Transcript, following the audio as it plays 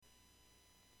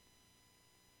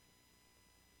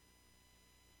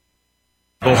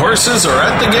The horses are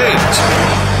at the gate.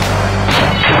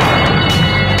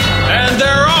 And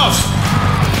they're off!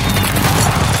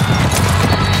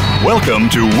 Welcome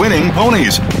to Winning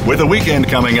Ponies. With a weekend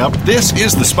coming up, this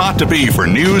is the spot to be for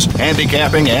news,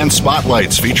 handicapping, and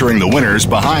spotlights featuring the winners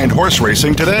behind horse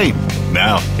racing today.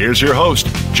 Now, here's your host,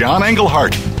 John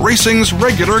Englehart, racing's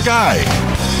regular guy.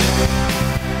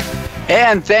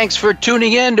 And thanks for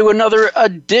tuning in to another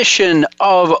edition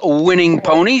of Winning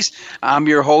Ponies. I'm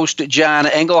your host, John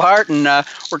Englehart, and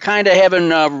we're kind of having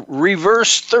a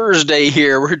reverse Thursday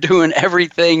here. We're doing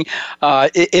everything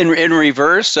in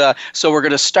reverse. So we're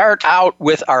going to start out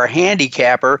with our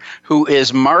handicapper, who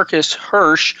is Marcus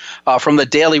Hersh from the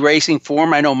Daily Racing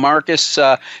Form. I know Marcus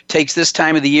takes this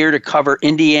time of the year to cover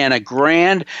Indiana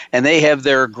Grand, and they have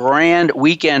their grand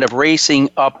weekend of racing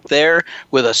up there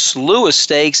with a slew of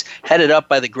stakes headed up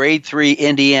by the Grade 3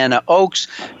 Indiana Oaks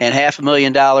and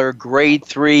 $500,000 Grade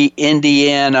 3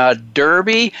 Indiana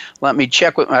Derby. Let me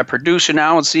check with my producer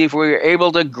now and see if we're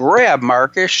able to grab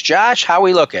Marcus. Josh, how are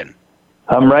we looking?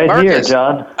 I'm right Marcus. Here,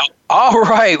 John. All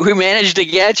right, we managed to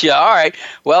get you. All right.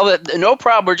 Well, no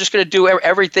problem. We're just going to do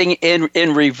everything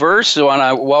in reverse. So I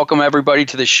want to welcome everybody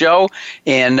to the show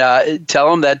and tell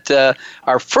them that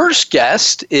our first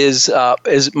guest is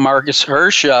Marcus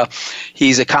Hersh.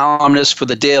 He's a columnist for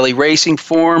the Daily Racing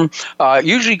Form.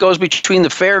 Usually goes between the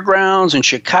fairgrounds and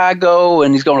Chicago,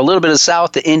 and he's going a little bit of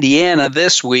south to Indiana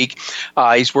this week.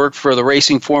 He's worked for the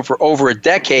Racing Form for over a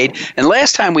decade. And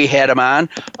last time we had him on,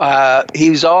 he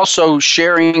was also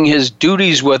sharing his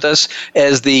duties with us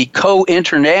as the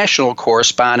co-international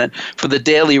correspondent for the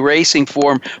Daily Racing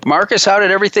Form. Marcus, how did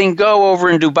everything go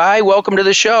over in Dubai? Welcome to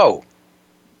the show.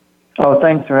 Oh,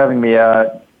 thanks for having me.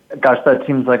 Gosh, that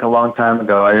seems like a long time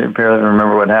ago. I barely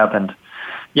remember what happened.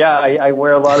 Yeah, I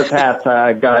wear a lot of hats.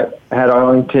 I had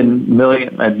Arlington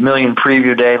Million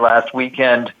preview day last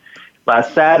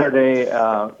Saturday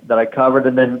that I covered,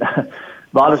 and then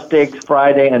a lot of stakes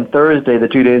Friday and Thursday, the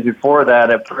 2 days before that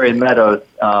at Prairie Meadows,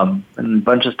 and a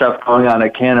bunch of stuff going on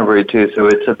at Canterbury too. So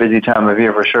it's a busy time of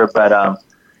year for sure. But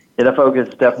the focus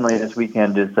definitely this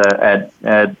weekend is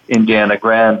at Indiana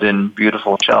Grand in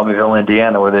beautiful Shelbyville,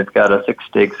 Indiana, where they've got a 6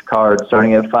 stakes card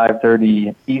starting at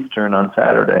 5:30 Eastern on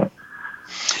Saturday.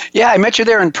 Yeah, I met you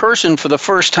there in person for the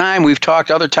first time. We've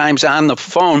talked other times on the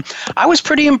phone. I was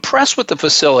pretty impressed with the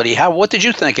facility. What did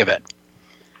you think of it?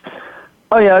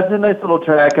 Oh yeah, it's a nice little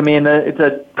track. I mean, it's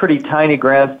a pretty tiny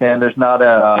grandstand. There's not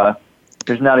a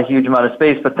huge amount of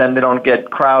space, but then they don't get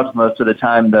crowds most of the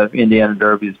time. The Indiana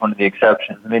Derby is one of the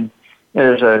exceptions. I mean,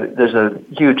 there's a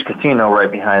huge casino right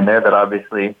behind there that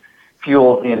obviously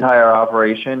fuels the entire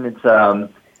operation. It's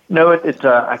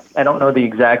I don't know the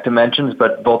exact dimensions,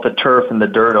 but both the turf and the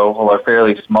dirt oval are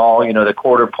fairly small. You know, the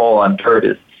quarter pole on dirt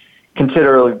is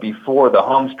considerably before the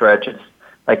home stretch. It's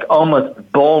like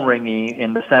almost bull ringy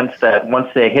in the sense that once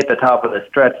they hit the top of the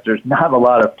stretch, there's not a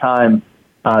lot of time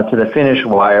to the finish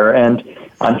wire. And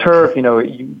on turf,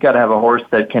 you've got to have a horse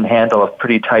that can handle a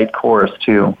pretty tight course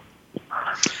too.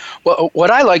 Well, what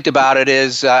I liked about it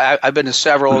is I've been to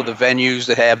several of the venues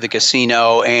that have the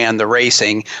casino and the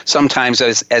racing, sometimes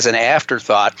as an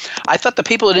afterthought. I thought the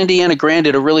people at Indiana Grand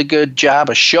did a really good job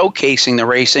of showcasing the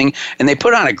racing, and they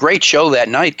put on a great show that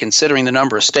night considering the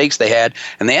number of stakes they had,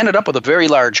 and they ended up with a very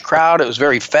large crowd. It was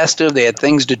very festive. They had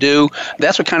things to do.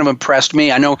 That's what kind of impressed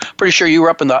me. I know, pretty sure you were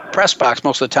up in the press box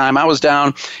most of the time. I was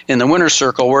down in the winner's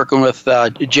circle working with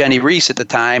Jenny Reese at the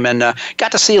time, and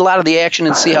got to see a lot of the action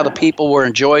and see how the people were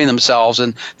enjoying themselves,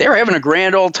 and they were having a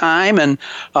grand old time, and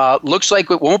looks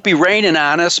like it won't be raining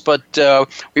on us, but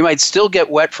we might still get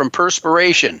wet from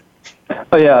perspiration.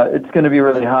 Oh yeah, it's going to be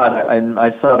really hot.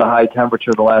 I saw the high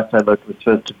temperature the last I looked was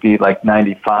supposed to be like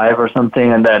 95 or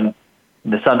something, and then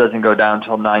the sun doesn't go down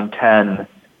until 9:10.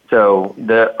 So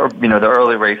the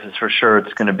early races for sure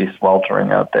it's going to be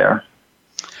sweltering out there.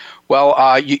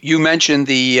 Well, you mentioned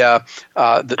the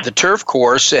turf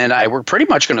course, and we're pretty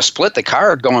much going to split the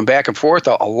card going back and forth.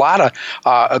 A lot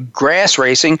of grass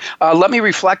racing. Let me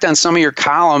reflect on some of your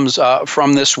columns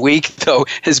from this week, though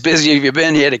as busy as you've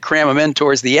been, you had to cram them in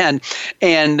towards the end.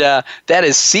 And that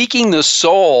is Seeking the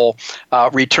Soul,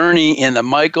 returning in the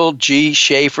Michael G.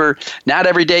 Schaefer. Not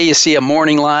every day you see a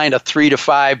morning line of 3 to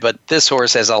 5, but this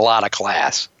horse has a lot of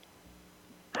class.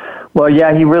 Well,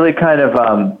 yeah, he really kind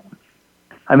of...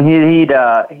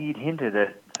 he'd hinted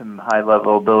at some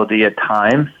high-level ability at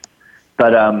times,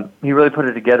 but he really put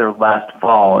it together last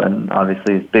fall, and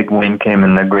obviously his big win came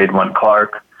in the Grade 1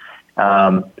 Clark,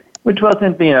 which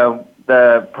wasn't,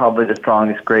 probably the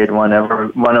strongest Grade 1 ever.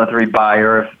 103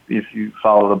 Beyer, if you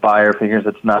follow the Beyer figures,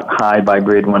 it's not high by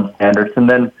Grade 1 standards. And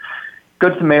then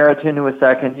Good Samaritan, who was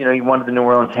second. You know, he won the New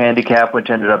Orleans handicap,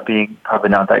 which ended up being probably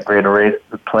not that great a race.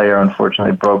 The player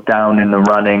unfortunately broke down in the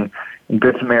running. And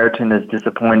Good Samaritan is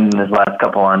disappointed in his last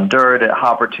couple on dirt.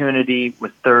 Opportunity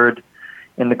was third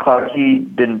in the clock. He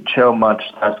didn't show much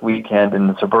last weekend in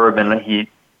the Suburban. He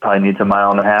probably needs a mile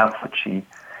and a half, which he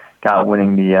got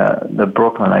winning the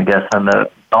Brooklyn, I guess, on the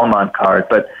Belmont card.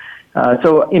 But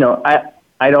so, you know,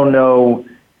 I don't know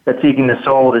that Seeking the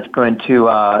Soul is going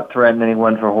to threaten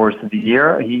anyone for Horse of the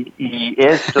Year. He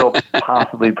is still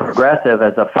possibly progressive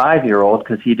as a 5-year-old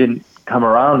because he didn't come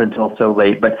around until so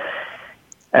late. But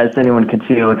as anyone can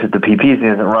see who looks at the PPs, he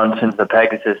hasn't run since the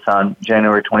Pegasus on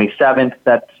January 27th.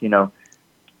 That's, you know,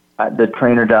 the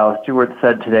trainer Dallas Stewart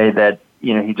said today that,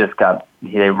 you know,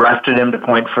 they rested him to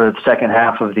point for the second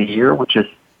half of the year, which is,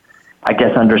 I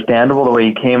guess, understandable the way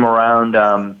he came around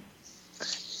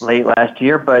late last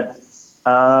year. But,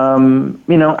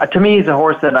 you know, to me, he's a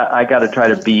horse that I got to try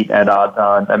to beat at odds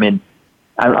on. I mean,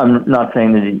 I'm not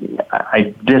saying that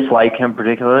I dislike him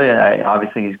particularly.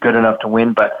 Obviously, he's good enough to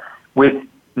win, but with, you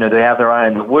know, they have their eye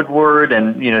on the Woodward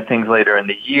and, you know, things later in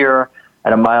the year.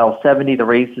 At a mile 70, the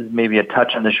race is maybe a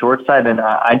touch on the short side, and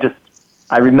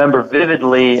I remember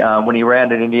vividly when he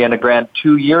ran at Indiana Grand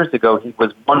 2 years ago, he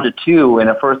was 1-2 in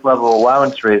a first level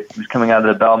allowance race. He was coming out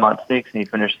of the Belmont Stakes, and he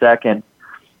finished second.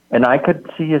 And I could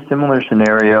see a similar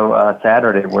scenario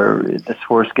Saturday where this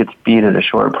horse gets beat at a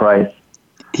short price.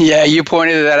 Yeah, you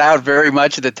pointed that out very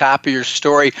much at the top of your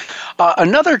story.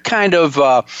 Another kind of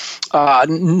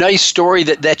nice story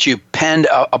that you penned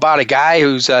about a guy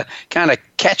who's kind of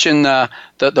catching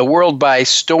the world by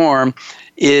storm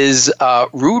is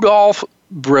Rudolph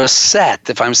Brissett,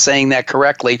 if I'm saying that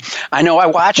correctly. I know I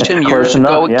watched him years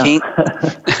ago at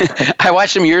I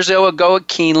watched him years ago at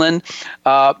Keeneland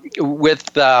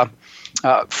with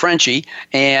Frenchie,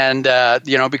 and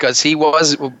you know, because he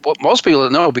was, what most people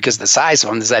don't know because of the size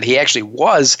of him is that he actually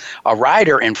was a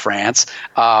rider in France.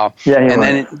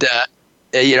 Then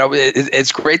you know,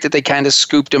 it's great that they kind of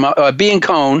scooped him up.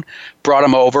 B&Cone brought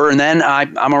him over, and then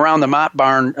I'm around the Mott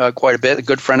Barn quite a bit. A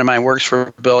good friend of mine works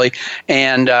for Billy,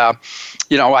 and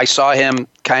you know, I saw him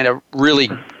kind of really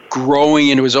growing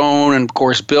into his own, and of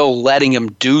course Bill letting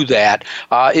him do that.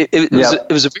 It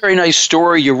was a very nice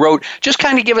story you wrote. Just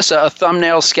kind of give us a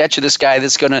thumbnail sketch of this guy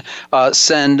that's going to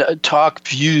send Talk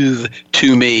View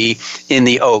to me in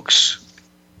the Oaks.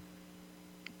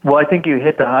 Well, I think you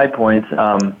hit the high points.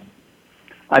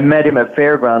 I met him at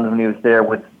Fairgrounds when he was there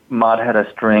with Mott Had a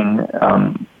String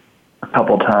a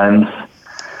couple times.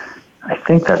 I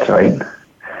think that's right.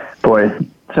 Boy,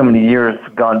 so many years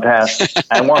gone past.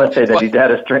 I want to say that he'd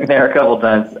had a string there a couple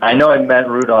times. I know I met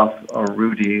Rudolph, or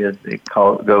Rudy, as it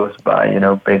goes by, you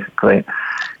know, basically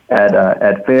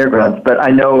at Fairgrounds. But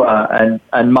I know,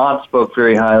 and Mott spoke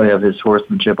very highly of his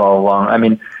horsemanship all along. I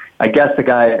mean, I guess the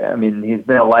guy, I mean, he's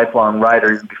been a lifelong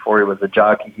rider. Even before he was a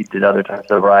jockey, he did other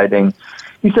types of riding.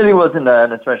 He said he wasn't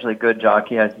an especially good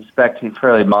jockey. I suspect he's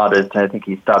fairly modest. I think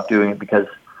he stopped doing it because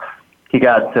he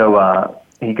got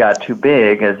too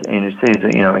big. As you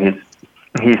see, you know,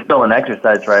 he's still an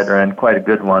exercise rider and quite a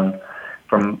good one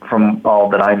from all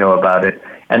that I know about it.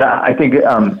 And I think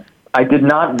I did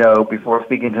not know before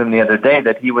speaking to him the other day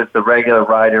that he was the regular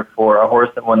rider for a horse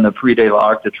that won the Prix de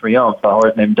l'Arc de Triomphe, a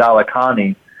horse named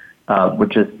Dalakani,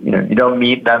 which is, you know, you don't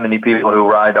meet that many people who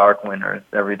ride Arc winners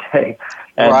every day.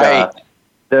 And, right.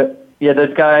 The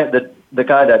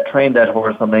guy that trained that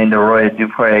horse, Alain de Roy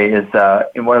Dupré,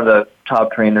 is one of the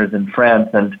top trainers in France,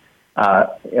 and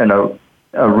you know,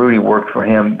 Rudy worked for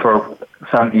him for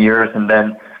some years, and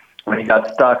then when he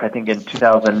got stuck, I think in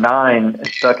 2009,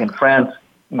 stuck in France,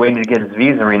 waiting to get his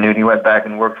visa renewed, he went back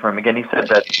and worked for him again. He said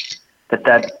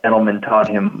that gentleman taught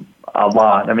him a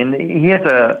lot. I mean, he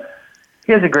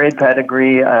has a great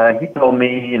pedigree. He told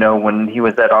me, you know, when he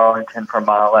was at Arlington for a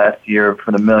mile last year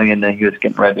for the $1 million, that he was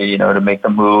getting ready, you know, to make the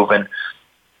move. And,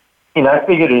 you know, I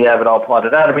figured he'd have it all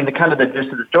plotted out. I mean, the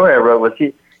gist of the story I wrote was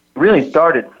he really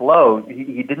started slow.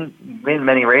 He didn't win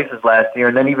many races last year.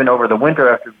 And then even over the winter,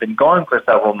 after he'd been gone for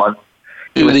several months,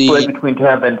 he was split between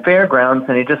Tampa and Fairgrounds,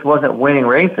 and he just wasn't winning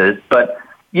races. But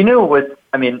you knew it was,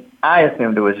 I mean, I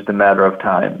assumed it was just a matter of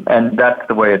time. And that's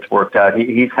the way it's worked out.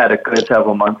 He's had a good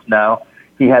several months now.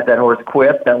 He had that horse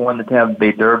Quip that won the Tampa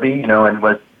Bay Derby, you know,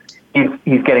 and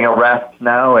he's getting a rest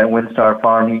now at Windstar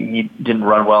Farm. He didn't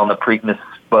run well in the Preakness,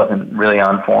 wasn't really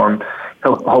on form.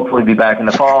 He'll hopefully be back in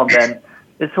the fall. And then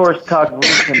this horse Talk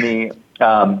View to me,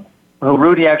 who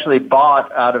Rudy actually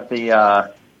bought out of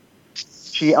the,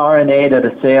 she RNA'd at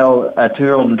a sale, a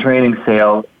two-year-old in training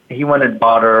sale. He went and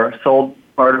bought her, sold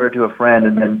part of her to a friend,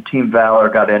 and then Team Valor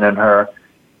got in on her.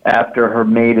 after her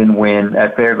maiden win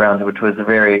at Fairgrounds, which was a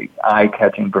very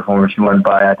eye-catching performance. She won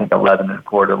by, I think, 11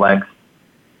 1/4 lengths.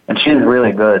 And she's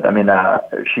really good. I mean,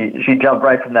 she jumped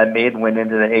right from that maiden win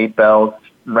into the 8 bells,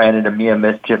 ran into Mia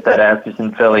Mischief, that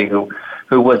Asmussen filly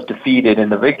who was defeated in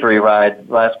the victory ride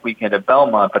last weekend at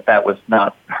Belmont, but that was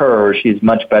not her. She's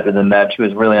much better than that. She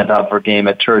was really on top of her game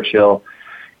at Churchill,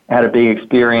 had a big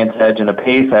experience edge and a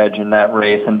pace edge in that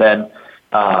race, and then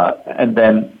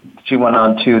she went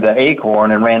on to the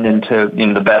Acorn and ran into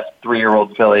the best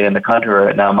 3-year-old filly in the country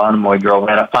right now, Monomoy Girl.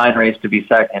 Ran a fine race to be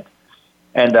second.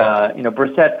 And,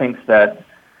 Brissette thinks that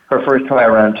her first try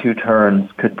around 2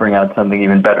 turns could bring out something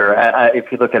even better.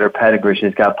 If you look at her pedigree,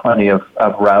 she's got plenty of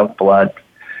route blood,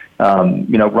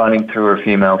 running through her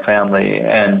female family.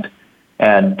 And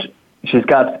she's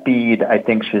got speed. I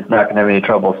think she's not going to have any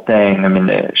trouble staying. I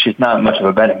mean, she's not much of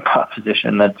a betting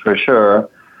proposition, that's for sure,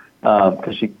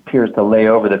 because she appears to lay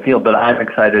over the field. But I'm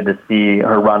excited to see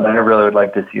her run. I really would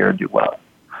like to see her do well.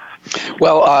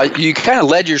 Well, you kind of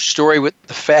led your story with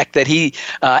the fact that he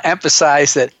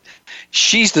emphasized that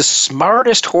she's the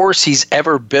smartest horse he's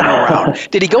ever been around.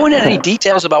 Did he go into any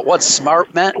details about what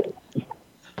smart meant?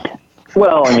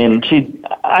 Well, I mean,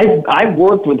 I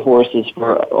worked with horses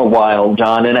for a while,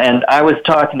 John, and I was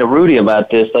talking to Rudy about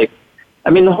this. Like,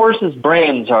 I mean, the horses'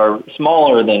 brains are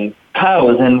smaller than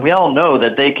cows, and we all know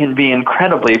that they can be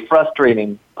incredibly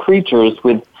frustrating creatures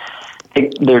with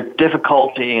their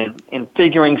difficulty in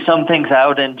figuring some things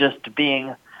out and just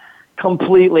being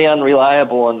completely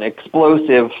unreliable and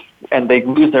explosive, and they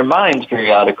lose their minds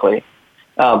periodically.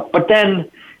 But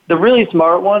then the really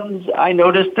smart ones, I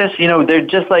noticed this, they're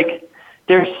just like,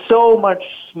 they're so much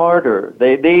smarter.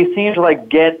 They seem to like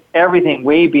get everything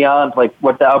way beyond like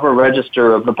what the upper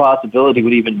register of the possibility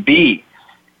would even be.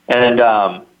 And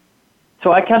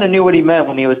so I kind of knew what he meant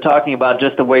when he was talking about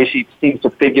just the way she seems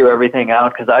to figure everything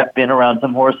out, because I've been around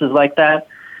some horses like that.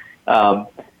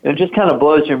 It just kind of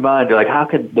blows your mind. You're like, how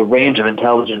could the range of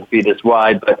intelligence be this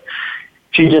wide? But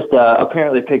she just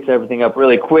apparently picks everything up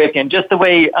really quick. And just the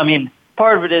way, I mean,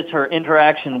 part of it is her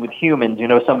interaction with humans.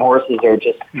 Some horses are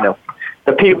just,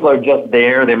 the people are just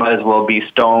there. They might as well be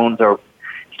stones or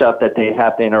stuff that they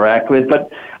have to interact with.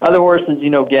 But other horses,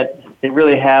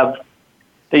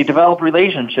 they develop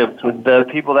relationships with the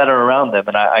people that are around them.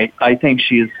 And I think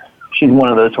she's one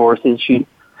of those horses.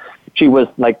 She was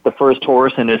like the first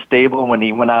horse in his stable when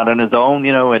he went out on his own,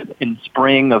 in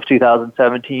spring of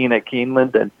 2017 at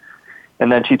Keeneland.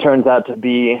 And then she turns out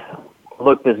to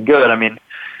look this good. I mean,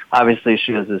 obviously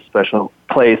she has a special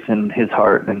place in his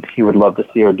heart, and he would love to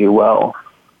see her do well.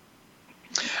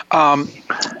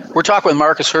 We're talking with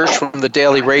Marcus Hersh from the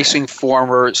Daily Racing Form.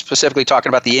 We're specifically talking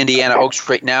about the Indiana Oaks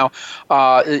right now.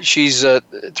 She's a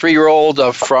 3-year-old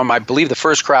from, I believe, the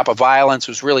first crop of Violence,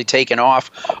 who's really taken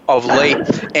off of late.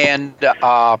 And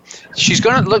she's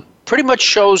going to look, pretty much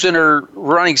shows in her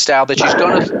running style that she's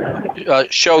going to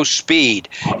show speed.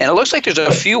 And it looks like there's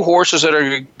a few horses that are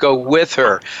going to go with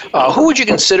her. Who would you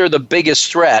consider the biggest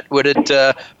threat? Would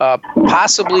it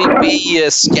possibly be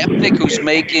a Skeptic, who's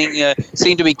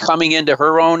seem to be coming into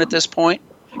her own at this point?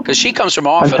 Because she comes from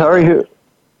off. I'm sorry,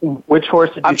 which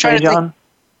horse did you say, John?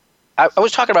 I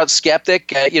was talking about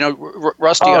Skeptic,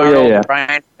 Rusty Arnold,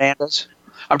 Brian Hernandez.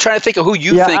 I'm trying to think of who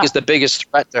you think is the biggest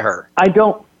threat to her.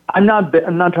 I'm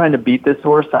not trying to beat this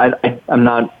horse. I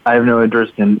have no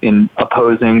interest in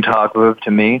opposing Talkmove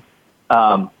to me.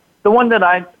 The one that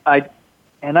I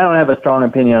don't have a strong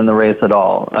opinion on the race at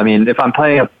all. I mean, if I'm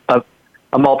playing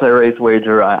a multi-race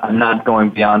wager, I'm not going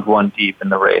beyond 1 deep in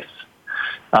the race.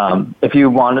 If you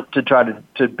want to try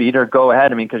to beat her, go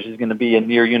ahead. I mean, because she's going to be a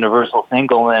near universal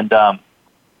single, and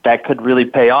that could really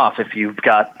pay off if you've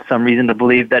got some reason to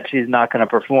believe that she's not going to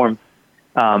perform.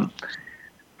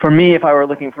 For me, if I were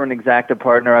looking for an exacta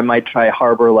partner, I might try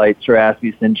Harbor Lights or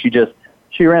Asmussen.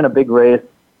 She ran a big race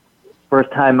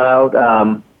first time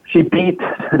out. She beat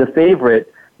the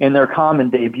favorite in their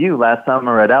common debut last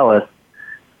summer at Ellis.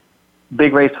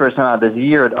 Big race first time out this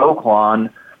year at Oaklawn.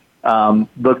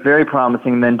 Looked very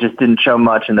promising, then just didn't show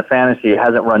much in the fantasy. It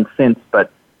hasn't run since,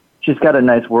 but she's got a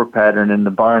nice work pattern, and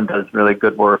the barn does really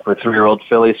good work with 3-year-old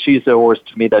fillies. She's a horse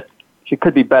to me that she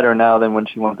could be better now than when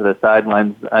she went to the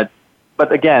sidelines.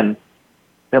 But again,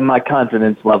 my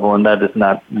confidence level in that is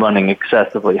not running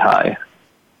excessively high.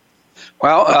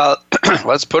 Well,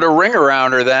 let's put a ring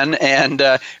around her then, and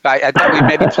I thought we'd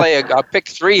maybe play a pick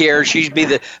three here. She'd be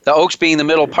the Oaks being the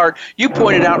middle part. You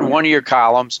pointed out in one of your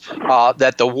columns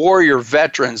that the Warrior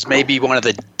Veterans may be one of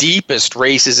the deepest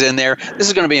races in there. This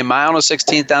is going to be a mile and a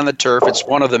 16th on the turf. It's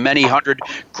one of the many hundred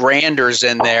granders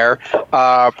in there.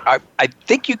 I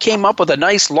think you came up with a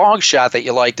nice long shot that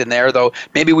you liked in there, though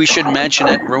maybe we should mention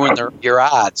it and ruin your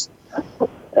odds.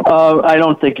 I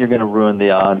don't think you're going to ruin the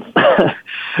odds.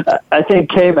 I think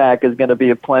K-Mac is going to be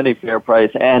a plenty fair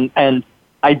price, and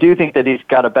I do think that he's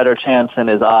got a better chance than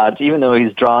his odds, even though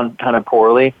he's drawn kind of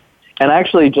poorly. And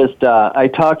actually, just I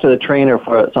talked to the trainer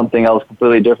for something else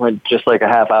completely different just like a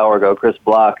half hour ago, Chris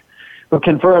Block, who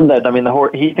confirmed that,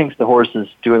 he thinks the horse is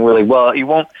doing really well. He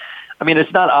won't,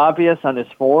 it's not obvious on his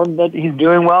form that he's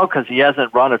doing well because he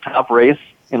hasn't run a top race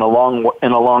in a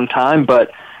long time,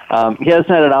 but he hasn't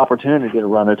had an opportunity to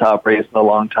run a top race in a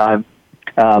long time.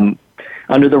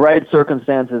 Under the right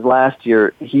circumstances last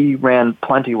year, he ran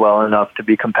plenty well enough to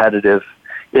be competitive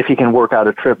if he can work out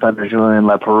a trip under Julien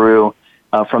Leparoux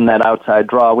from that outside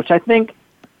draw, which I think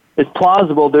is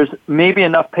plausible. There's maybe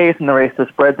enough pace in the race to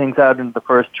spread things out into the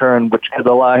first turn, which could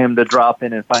allow him to drop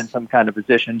in and find some kind of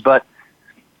position. But,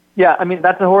 yeah,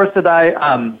 that's a horse that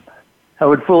I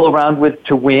would fool around with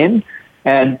to win,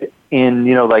 and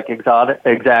in, like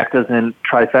exactas and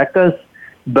trifectas,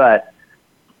 but,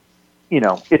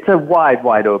 it's a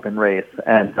wide open race,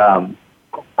 and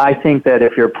I think that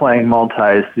if you're playing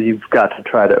multis, you've got to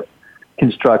try to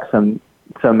construct some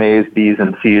A's, B's,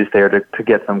 and C's there to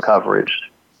get some coverage.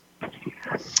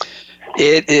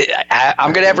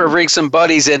 I'm going to have to bring some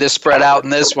buddies in to spread out in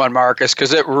this one, Marcus,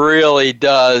 because it really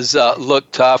does look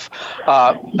tough.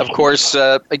 Of course,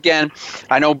 again,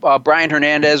 I know Brian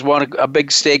Hernandez won a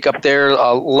big stake up there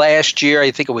last year.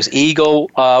 I think it was Eagle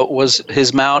was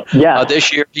his mount. Yeah.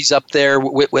 This year he's up there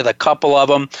with a couple of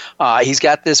them. He's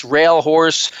got this rail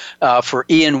horse for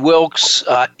Ian Wilkes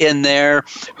in there,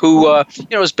 who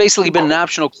has basically been an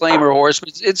optional claimer horse.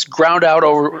 But it's ground out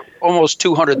over almost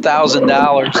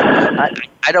 $200,000.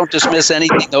 I don't dismiss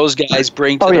anything those guys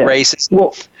bring to the races.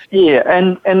 Well, yeah,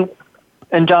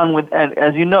 and John,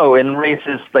 as you know, in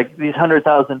races like these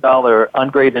 $100,000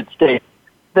 ungraded stakes,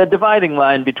 the dividing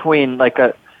line between like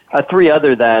a three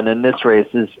other than in this race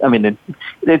is,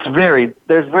 there's very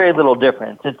little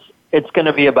difference. It's going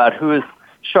to be about who is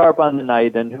sharp on the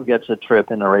night and who gets a trip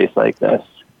in a race like this.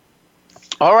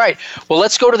 All right. Well,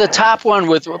 let's go to the top one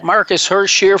with Marcus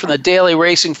Hersh here from the Daily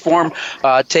Racing Form,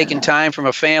 taking time from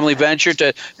a family venture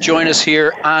to join us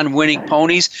here on Winning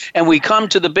Ponies. And we come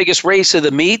to the biggest race of the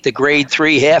meet, the Grade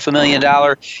 3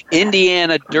 $500,000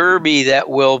 Indiana Derby that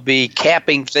will be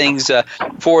capping things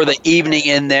for the evening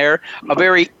in there. A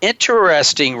very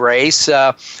interesting race.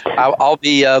 I'll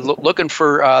be looking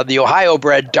for the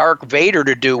Ohio-bred Dark Vader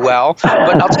to do well.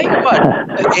 But I'll tell you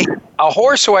what, a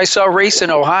horse who I saw race in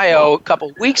Ohio a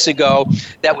couple weeks ago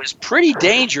that was pretty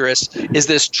dangerous is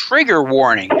this Trigger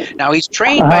Warning. Now, he's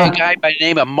trained by a guy by the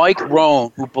name of Mike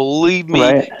Rohn, who, believe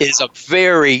me, is a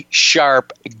very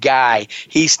sharp guy.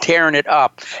 He's tearing it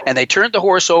up. And they turned the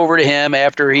horse over to him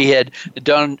after he had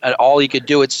done all he could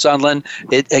do at Sunland.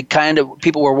 It kind of,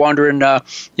 people were wondering,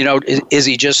 is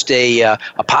he just a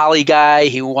poly guy?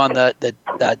 He won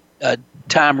the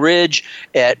Tom Ridge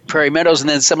at Prairie Meadows, and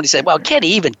then somebody said, well, can't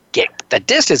he even get the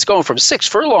distance going from 6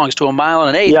 furlongs to a mile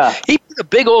and 1/8? Yeah. He put a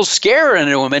big old scare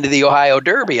into him into the Ohio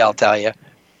Derby, I'll tell you.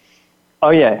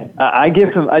 Oh, yeah. I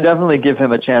definitely give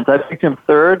him a chance. I picked him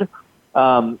third,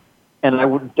 and I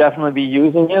would definitely be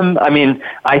using him.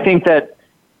 I think that,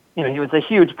 he was a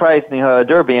huge price in the Ohio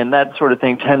Derby, and that sort of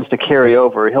thing tends to carry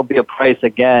over. He'll be a price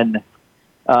again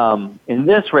in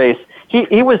this race.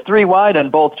 He was 3 wide on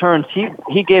both turns.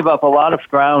 He gave up a lot of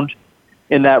ground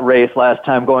in that race last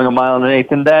time, going a mile and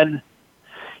 1/8, and then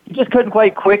he just couldn't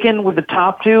quite quicken with the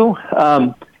top two,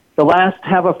 the last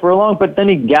half a furlong, but then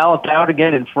he galloped out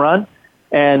again in front.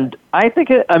 And I think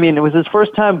it was his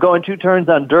first time going 2 turns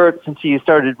on dirt since he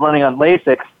started running on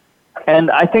Lasix. And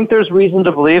I think there's reason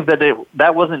to believe that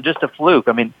that wasn't just a fluke.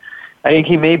 I think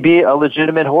he may be a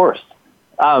legitimate horse.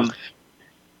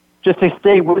 Just to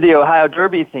stay with the Ohio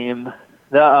Derby theme,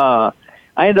 I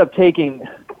ended up taking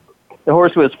the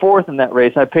horse who was 4th in that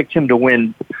race. I picked him to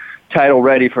win Title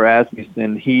Ready for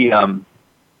Asmussen. He was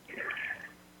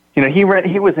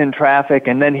in traffic,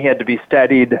 and then he had to be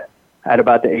steadied at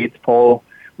about the 8th pole,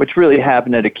 which really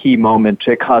happened at a key moment.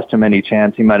 It cost him any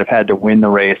chance he might have had to win the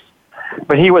race.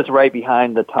 But he was right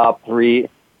behind the top 3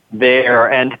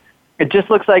 there, and it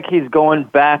just looks like he's going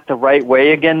back the right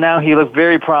way again now. He looked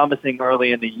very promising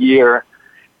early in the year.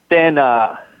 Then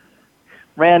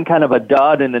ran kind of a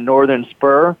dud in the Northern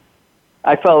Spur,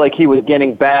 I felt like he was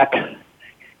getting back,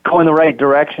 going the right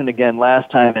direction again last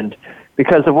time, and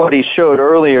because of what he showed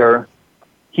earlier,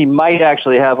 he might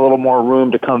actually have a little more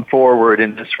room to come forward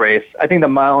in this race. I think the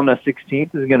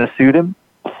 1/16 is going to suit him,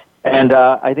 and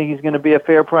I think he's going to be a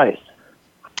fair price.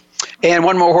 And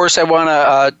one more horse I want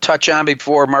to touch on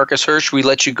before Marcus Hersh, we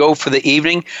let you go for the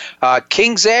evening.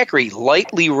 King Zachary,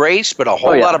 lightly raced, but a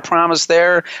whole lot of promise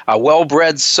there. A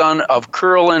well-bred son of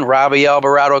Curlin, Robbie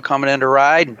Alvarado coming in to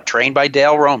ride, trained by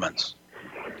Dale Romans.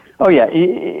 Oh, yeah.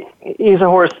 He's a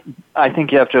horse I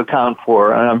think you have to account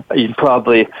for. You'd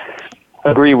probably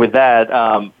agree with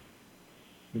that.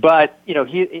 But, you know,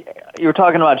 you were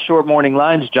talking about short morning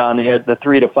lines, John. He had the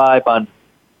 3 to 5 on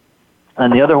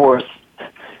the other horse.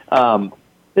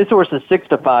 This horse is 6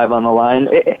 to 5 on the line.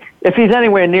 If he's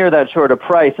anywhere near that short a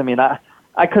price, I mean,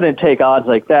 I couldn't take odds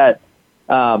like that.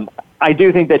 I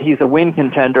do think that he's a win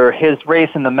contender. His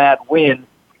race in the Matt win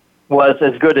was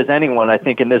as good as anyone I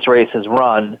think in this race has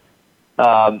run.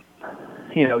 You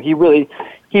know, he really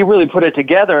put it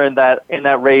together in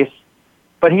that race,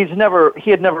 but he had never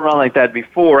run like that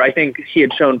before. I think he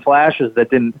had shown flashes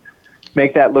that didn't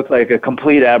make that look like a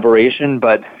complete aberration,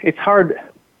 but it's hard.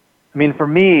 I mean, for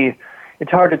me,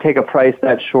 it's hard to take a price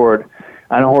that short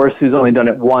on a horse who's only done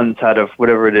it once out of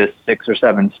whatever it is, 6 or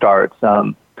 7 starts.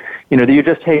 You know, you're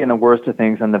just taking the worst of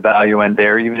things on the value end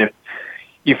there, even if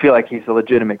you feel like he's a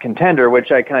legitimate contender,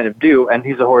 which I kind of do, and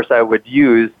he's a horse I would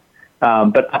use.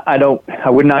 But I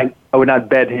would not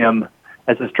bet him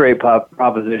as a straight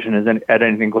proposition at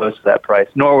anything close to that price.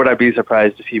 Nor would I be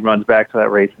surprised if he runs back to that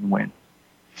race and wins.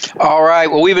 All right.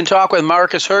 Well, we've been talking with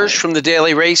Marcus Hersh from the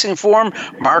Daily Racing Form.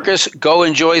 Marcus, go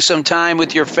enjoy some time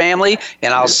with your family,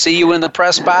 and I'll see you in the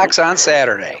press box on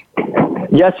Saturday.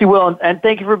 Yes, you will, and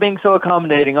thank you for being so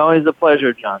accommodating. Always a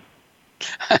pleasure, John.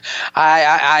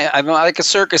 I'm like a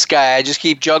circus guy. I just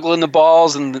keep juggling the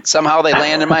balls, and somehow they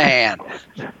land in my hand.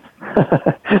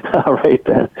 All right,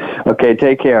 then. Okay,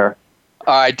 take care.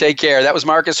 All right, take care. That was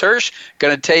Marcus Hersh.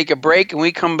 Going to take a break, and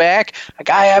we come back. A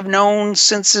guy I've known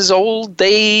since his old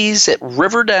days at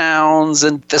River Downs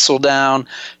and Thistledown,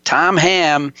 Tom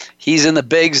Hamm. He's in the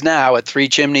bigs now at Three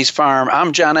Chimneys Farm.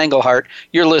 I'm John Englehart.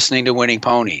 You're listening to Winning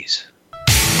Ponies.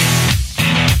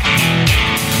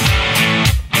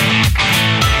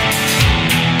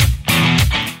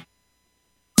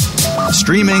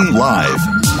 Streaming live,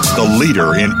 the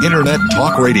leader in Internet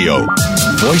talk radio,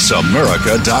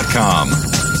 voiceamerica.com.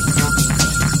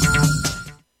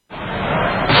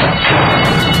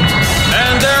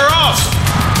 And they're off!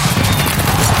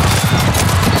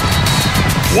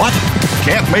 What?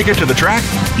 Can't make it to the track?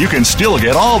 You can still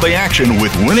get all the action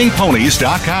with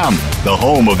winningponies.com, the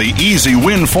home of the easy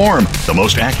win form, the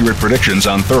most accurate predictions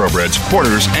on thoroughbreds,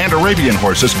 quarters, and Arabian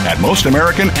horses at most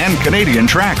American and Canadian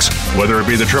tracks. Whether it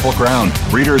be the Triple Crown,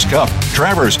 Breeders' Cup,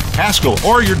 Travers, Haskell,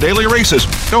 or your daily races,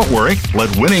 don't worry, let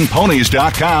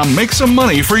winningponies.com make some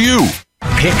money for you.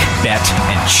 Pick, bet,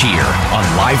 and cheer on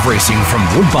live racing from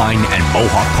Woodbine and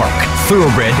Mohawk Park.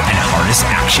 Thoroughbred and harness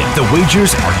action. The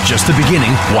wagers are just the beginning.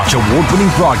 Watch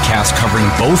award-winning broadcasts covering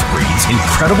both breeds,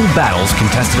 incredible battles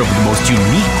contested over the most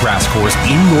unique grass course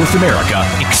in North America.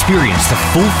 Experience the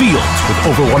full fields with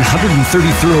over 130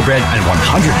 thoroughbred and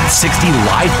 160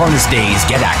 live harness days.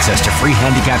 Get access to free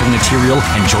handicapping material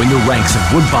and join the ranks of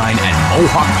Woodbine and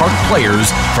Mohawk Park players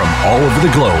from all over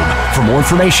the globe. For more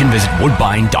information, visit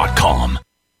woodbine.com.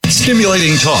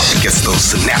 Stimulating talk. It gets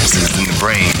those synapses in the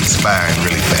brain firing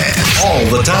really fast. All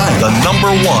the time. The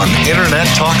 #1 Internet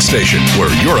talk station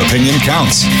where your opinion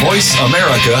counts.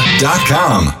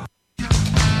 voiceamerica.com.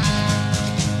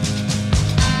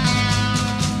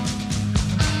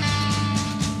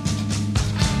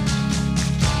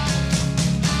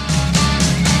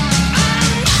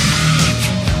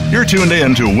 You're tuned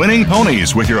in to Winning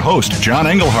Ponies with your host, John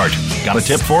Englehart. Got a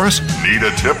tip for us? Need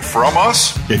a tip from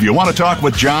us? If you want to talk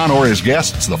with John or his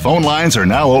guests, the phone lines are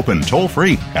now open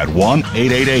toll-free at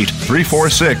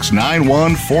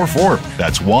 1-888-346-9144.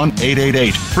 That's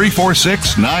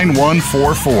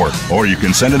 1-888-346-9144. Or you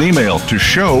can send an email to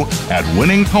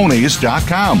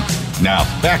show@winningponies.com. Now,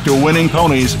 back to Winning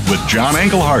Ponies with John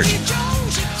Englehart.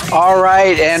 All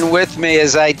right, and with me,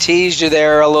 as I teased you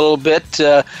there a little bit,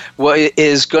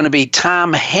 is going to be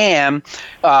Tom Hamm.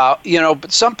 But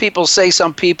some people say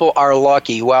some people are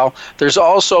lucky. Well, there's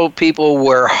also people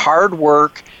where hard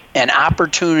work and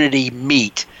opportunity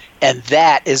meet, and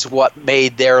that is what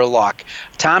made their luck.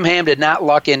 Tom Hamm did not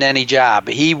luck in any job.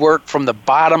 He worked from the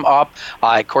bottom up.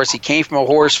 Of course, he came from a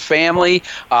horse family.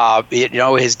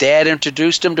 His dad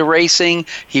introduced him to racing.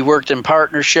 He worked in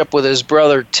partnership with his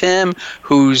brother Tim,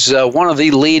 who's one of the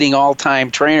leading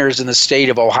all-time trainers in the state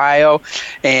of Ohio.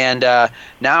 And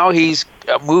now he's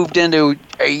moved into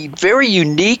a very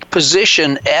unique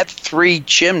position at Three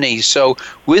Chimneys. So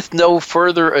with no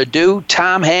further ado,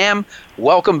 Tom Hamm,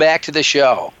 welcome back to the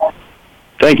show.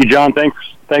 Thank you, John.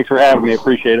 Thanks for having me. I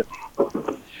appreciate it.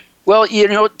 Well,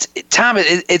 Tom,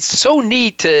 it's so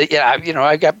neat to,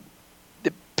 I got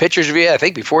the pictures of you, I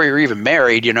think, before you were even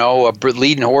married,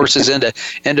 leading horses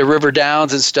into River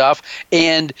Downs and stuff.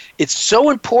 And it's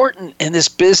so important in this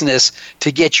business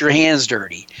to get your hands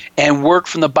dirty and work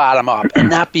from the bottom up and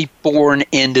not be born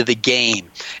into the game.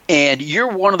 And you're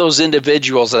one of those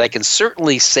individuals that I can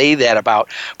certainly say that about.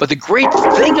 But the great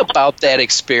thing about that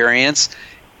experience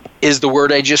is the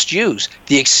word I just used.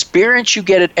 The experience you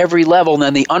get at every level, and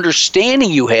then the understanding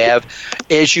you have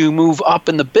as you move up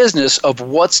in the business of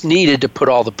what's needed to put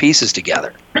all the pieces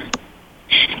together.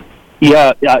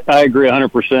 Yeah, I agree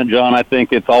 100%, John. I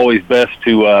think it's always best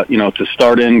to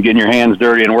start in, getting your hands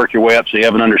dirty and work your way up so you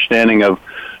have an understanding of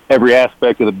every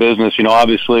aspect of the business.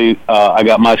 Obviously, I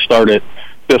got my start at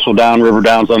Thistledown, River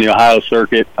Downs on the Ohio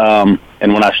circuit. And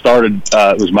when I started,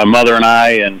 it was my mother and I,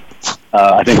 and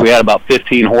I think we had about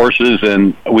 15 horses,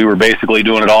 and we were basically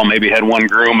doing it all. Maybe had one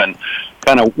groom, and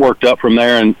kind of worked up from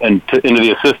there and into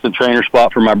the assistant trainer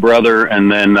spot for my brother,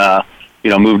 and then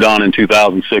moved on in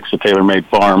 2006 to TaylorMade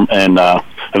Farm, and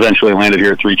eventually landed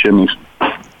here at Three Chimneys.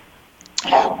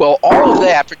 Well, all of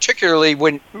that, particularly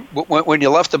when you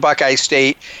left the Buckeye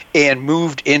State and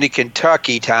moved into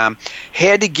Kentucky, Tom,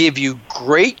 had to give you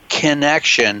great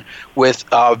connection with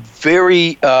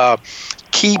very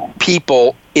key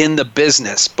people in the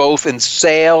business, both in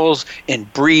sales, in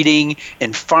breeding,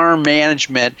 in farm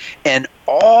management, and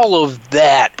all of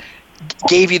that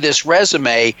gave you this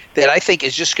resume that I think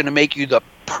is just going to make you the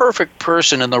perfect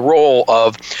person in the role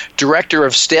of Director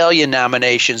of Stallion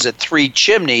Nominations at Three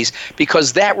Chimneys,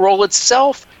 because that role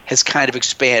itself has kind of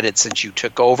expanded since you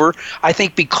took over, I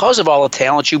think, because of all the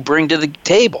talent you bring to the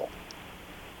table.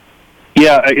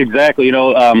 Yeah, exactly.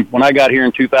 When I got here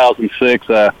in 2006,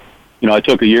 I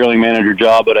took a yearling manager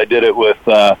job, but I did it with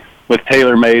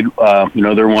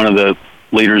TaylorMade. They're one of the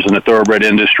leaders in the thoroughbred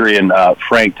industry, and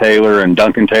Frank Taylor and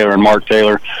Duncan Taylor and Mark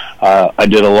Taylor. I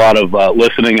did a lot of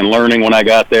listening and learning when I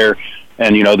got there,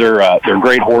 and they're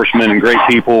great horsemen and great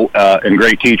people and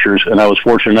great teachers, and I was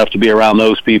fortunate enough to be around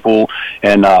those people,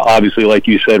 and obviously, like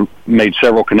you said, made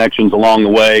several connections along the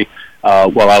way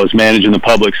while I was managing the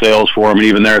public sales for them, and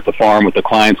even there at the farm with the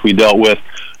clients we dealt with.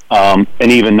 And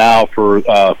even now for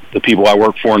the people I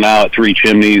work for now at Three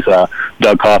Chimneys,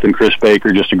 Doug Koff and Chris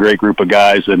Baker, just a great group of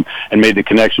guys, and made the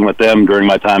connection with them during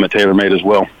my time at TaylorMade as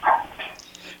well.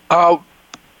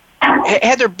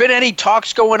 Had there been any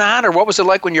talks going on, or what was it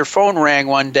like when your phone rang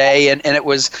one day and it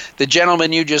was the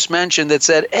gentleman you just mentioned that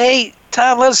said, "Hey,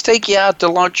 Tom, let's take you out to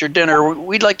lunch or dinner.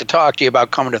 We'd like to talk to you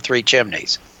about coming to Three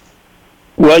Chimneys"?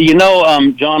 Well, John,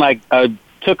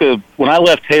 when I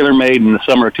left TaylorMade in the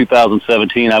summer of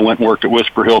 2017, I went and worked at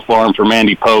Whisper Hill Farm for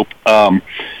Mandy Pope,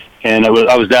 and I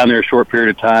was down there a short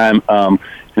period of time, and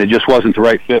it just wasn't the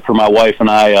right fit for my wife and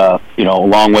I. A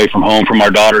long way from home, from our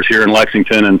daughters here in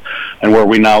Lexington, and where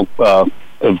we now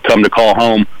have come to call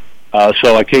home.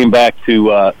 So I came back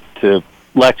to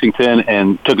Lexington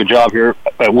and took a job here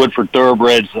at Woodford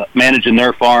Thoroughbreds, managing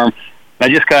their farm. I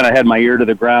just kind of had my ear to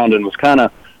the ground and was kind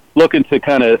of looking to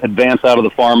kind of advance out of the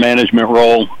farm management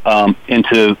role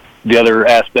into the other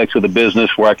aspects of the business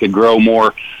where I could grow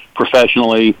more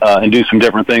professionally and do some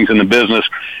different things in the business.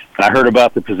 And I heard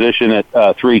about the position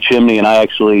at Three Chimneys, and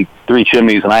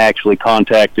I actually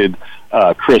contacted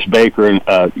Chris Baker and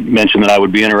mentioned that I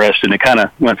would be interested. And it kind of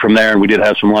went from there, and we did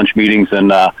have some lunch meetings,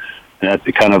 and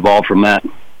it kind of evolved from that.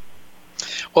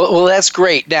 Well, that's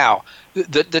great. Now,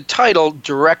 the title,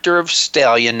 Director of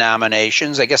Stallion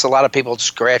Nominations, I guess a lot of people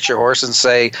scratch their horse and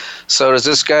say, so does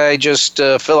this guy just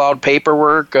fill out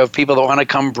paperwork of people that want to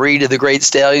come breed to the great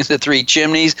stallions at Three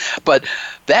Chimneys? But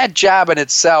that job in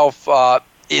itself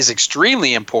is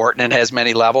extremely important and has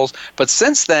many levels. But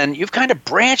since then, you've kind of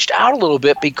branched out a little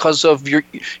bit because of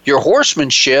your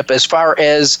horsemanship as far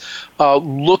as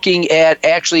looking at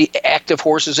actually active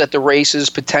horses at the races,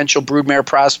 potential broodmare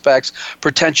prospects,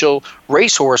 potential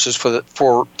race horses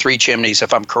for Three Chimneys,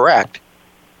 if I'm correct.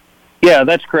 Yeah,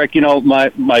 that's correct.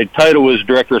 My title was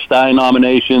Director of Stallion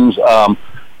Nominations.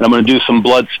 And I'm going to do some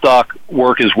bloodstock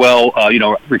work as well,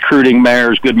 recruiting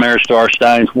mares, good mares to our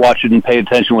stallions, watching and pay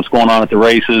attention to what's going on at the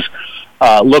races,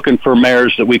 looking for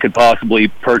mares that we could possibly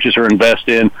purchase or invest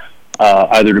in,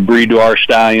 either to breed to our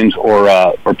stallions or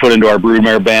put into our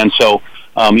broodmare band. So,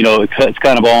 it's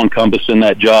kind of all encompassed in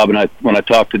that job. And when I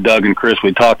talked to Doug and Chris,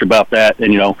 we talked about that.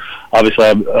 And, obviously I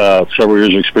have several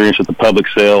years of experience with the public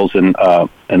sales and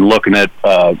looking at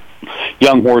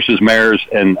young horses, mares,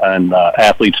 and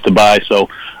athletes to buy. So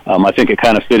I think it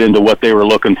kind of fit into what they were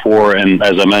looking for. And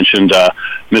as I mentioned,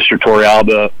 Mr.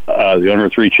 Torrealba, the owner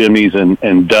of Three Chimneys,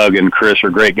 and Doug and Chris are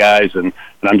great guys, and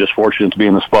I'm just fortunate to be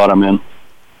in the spot I'm in.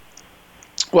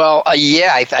 Well,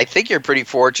 I think you're pretty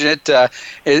fortunate.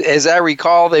 As I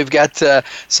recall, they've got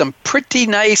some pretty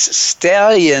nice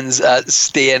stallions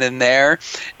standing there,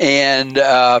 and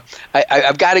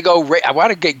I've got to go. I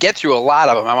want to get through a lot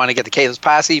of them. I want to get the Kayla's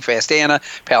Posse, Fast Anna,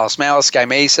 Palace Malice, Sky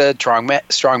Mesa,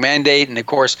 Strong Mandate, and of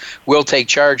course, Will Take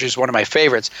Charge is one of my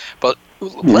favorites. But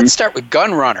let's start with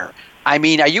Gun Runner. I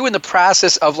mean, are you in the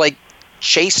process of like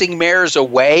chasing mares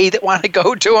away that want to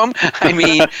go to them? I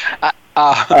mean.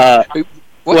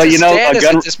 What's the status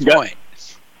at this point?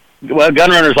 Gun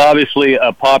Runner's obviously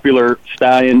a popular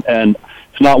stallion, and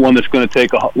it's not one that's going to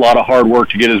take a lot of hard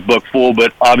work to get his book full,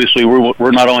 but obviously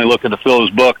we're not only looking to fill his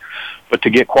book, but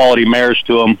to get quality mares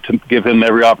to him, to give him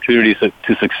every opportunity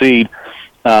to succeed.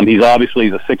 He's obviously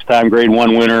the 6-time Grade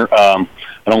 1 winner. I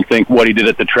don't think what he did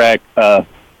at the track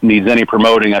needs any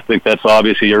promoting. I think that's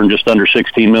obvious. He earned just under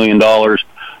 $16 million.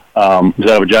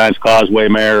 He's out of a Giants Causeway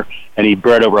mare, and he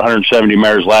bred over 170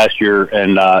 mares last year.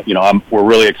 And we're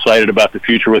really excited about the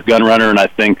future with Gun Runner, and I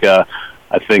think the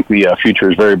future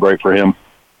is very bright for him.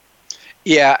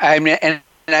 Yeah, I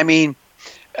mean,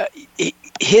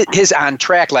 his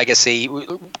on-track legacy,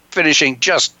 finishing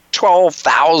just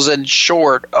 12,000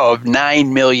 short of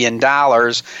 $9 million,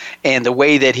 and the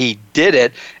way that he did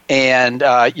it, and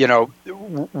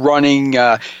running.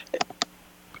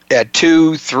 At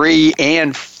 2, 3,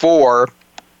 and 4,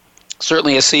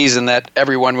 certainly a season that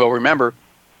everyone will remember.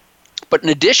 But in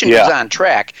addition to his on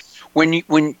track, when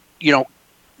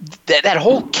that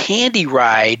whole Candy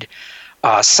Ride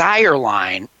sire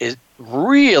line is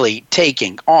really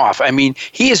taking off. I mean,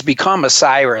 he has become a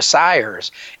sire of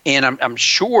sires, and I'm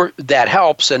sure that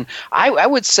helps. And I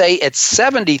would say at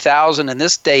 $70,000 in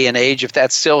this day and age, if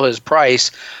that's still his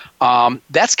price.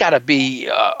 That's got to be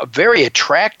very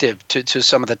attractive to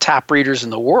some of the top breeders in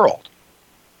the world.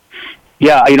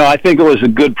 Yeah, I think it was a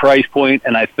good price point,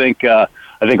 and I think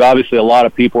obviously a lot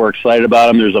of people are excited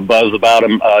about him. There's a buzz about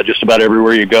him just about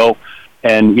everywhere you go,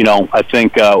 and I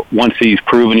think once he's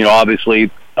proven,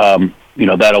 obviously,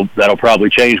 that'll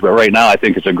probably change. But right now, I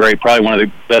think it's probably one of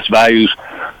the best values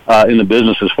in the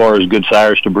business as far as good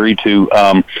sires to breed to.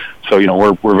 So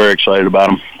we're very excited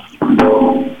about him.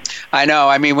 I know.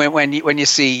 I mean, when you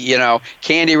see,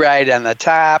 Candy Ride on the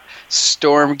top,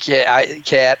 Storm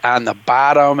Cat on the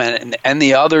bottom, and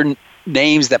the other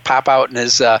names that pop out in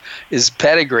his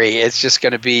pedigree, it's just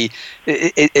going to be,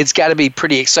 it's got to be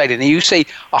pretty exciting. And you say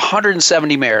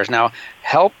 170 mares. Now,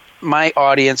 help my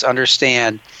audience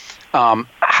understand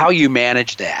how you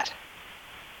manage that.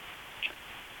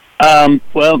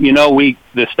 Well,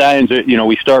 the stallions,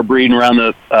 we start breeding around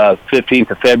the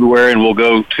 15th of February, and we'll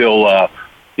go till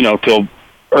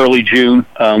early June.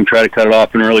 Try to cut it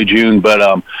off in early June,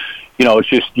 but it's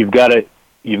just you've got to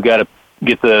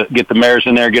get the mares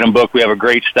in there, get them booked. We have a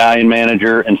great stallion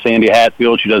manager, and Sandy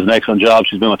Hatfield. She does an excellent job.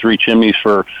 She's been with Three Chimneys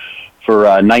for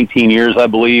 19 years, I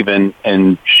believe,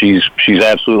 and she's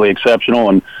absolutely exceptional.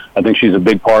 And I think she's a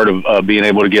big part of being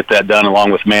able to get that done,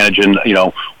 along with managing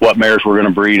what mares we're going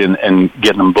to breed and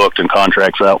getting them booked and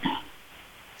contracts out.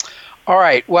 All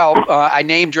right. Well, I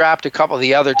name dropped a couple of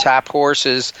the other top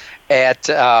horses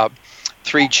at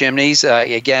Three Chimneys.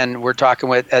 Again, we're talking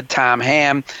with Tom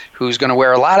Hamm, who's going to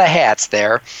wear a lot of hats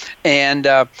there. And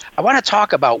I want to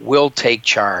talk about Will Take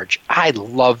Charge. I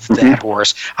love that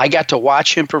horse. I got to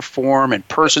watch him perform in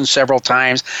person several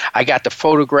times. I got to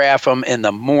photograph him in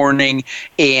the morning.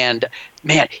 And,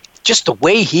 man, just the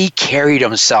way he carried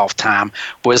himself, Tom,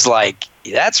 was like,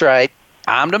 that's right,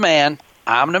 I'm the man.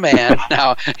 I'm the man.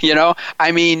 Now,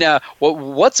 I mean,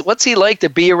 what's he like to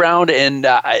be around, and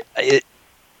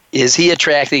is he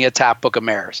attracting a top book of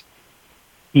mares?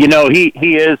 He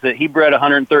is. He bred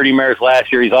 130 mares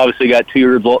last year. He's obviously got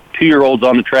 2-year-olds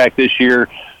on the track this year.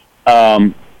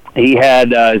 He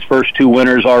had his first 2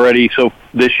 winners already. So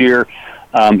this year,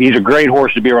 he's a great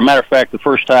horse to be around. Matter of fact, the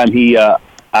first time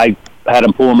I had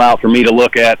him pull him out for me to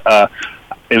look at,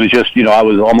 it was just, I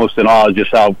was almost in awe of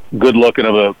just how good looking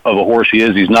of a horse he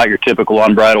is. He's not your typical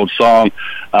unbridled song,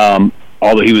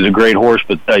 although he was a great horse,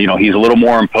 but, he's a little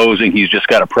more imposing. He's just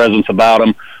got a presence about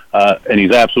him, and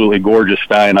he's absolutely gorgeous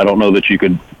stallion. I don't know that you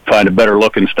could find a better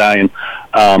looking stallion.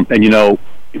 And,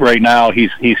 right now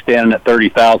he's standing at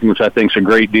 30,000, which I think is a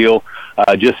great deal.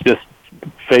 Just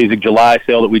Phasig July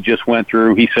sale that we just went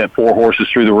through, he sent 4 horses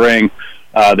through the ring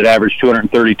that averaged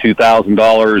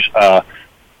 $232,000.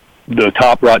 the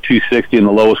top brought 260 and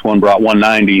the lowest one brought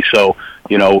 190. So,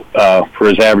 for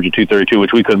his average of 232,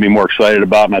 which we couldn't be more excited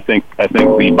about. And I think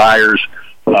the buyers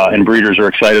and breeders are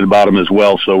excited about him as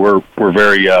well. So we're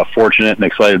very fortunate and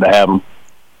excited to have him.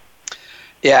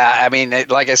 Yeah, I mean,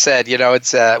 like I said,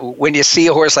 it's when you see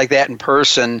a horse like that in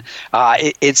person,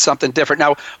 it's something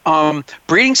different. Now,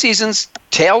 breeding season's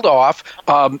tailed off.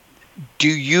 Do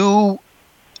you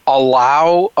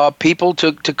allow people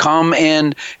to come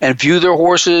and view their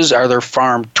horses? Are there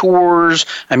farm tours?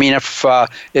 I mean, if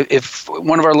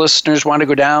one of our listeners want to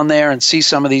go down there and see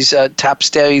some of these top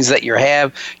stallions that you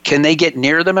have, can they get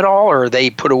near them at all, or are they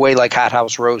put away like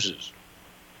hothouse roses?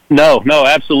 No,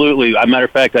 absolutely. As a matter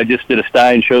of fact, I just did a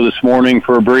stallion show this morning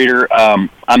for a breeder.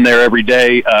 I'm there every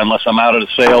day unless I'm out at a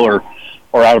sale or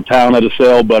out of town at a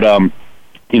sale. But,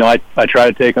 I try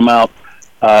to take them out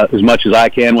as much as I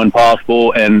can when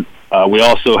possible. And we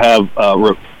also have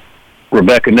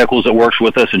Rebecca Nichols that works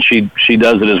with us, and she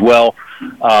does it as well.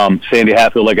 Sandy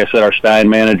Hatfield, like I said, our stallion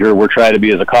manager. We're trying to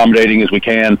be as accommodating as we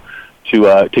can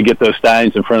to get those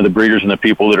stallions in front of the breeders and the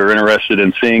people that are interested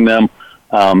in seeing them.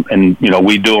 And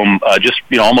we do them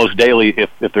almost daily.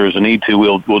 If there's a need to,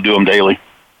 we'll do them daily.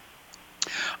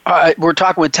 We're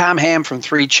talking with Tom Hamm from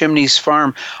Three Chimneys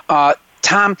Farm.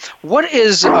 Tom, what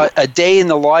is a day in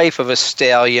the life of a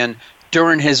stallion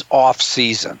during his off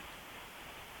season?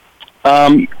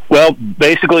 Well,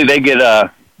 basically they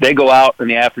go out in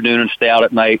the afternoon and stay out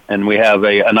at night, and we have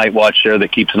a night watch there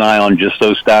that keeps an eye on just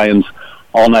those stallions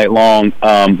all night long.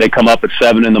 They come up at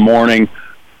 7 in the morning.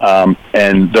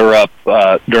 And they're up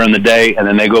during the day, and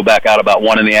then they go back out about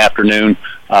 1 in the afternoon.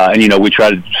 And we try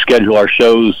to schedule our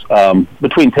shows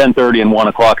between 10:30 and 1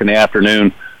 o'clock in the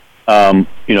afternoon. To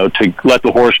let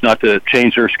the horse not to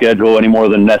change their schedule any more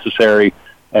than necessary,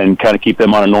 and kind of keep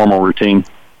them on a normal routine.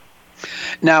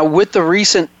 Now, with the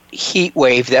recent heat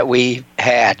wave that we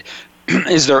had,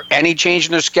 is there any change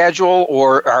in their schedule,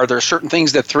 or are there certain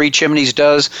things that Three Chimneys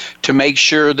does to make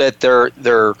sure that they're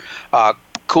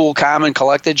cool, calm, and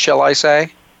collected, shall I say?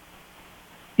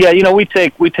 Yeah, we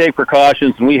take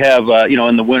precautions, and we have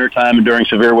in the wintertime and during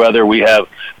severe weather, we have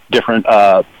different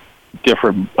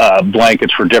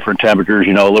blankets for different temperatures.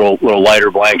 A little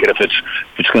lighter blanket if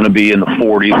it's going to be in the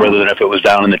 40s, rather than if it was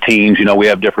down in the teens. We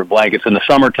have different blankets in the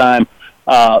summertime.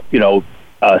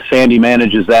 Sandy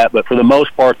manages that, but for the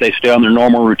most part, they stay on their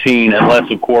normal routine, unless,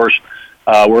 of course,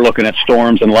 we're looking at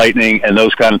storms and lightning and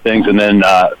those kind of things. And then,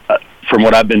 from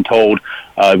what I've been told,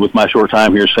 with my short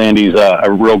time here, Sandy's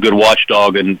a real good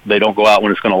watchdog, and they don't go out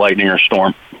when it's going to lightning or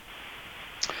storm.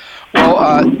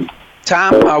 Well,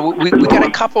 Tom, we got a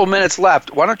couple of minutes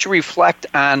left. Why don't you reflect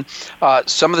on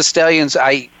some of the stallions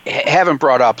I haven't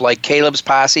brought up, like Caleb's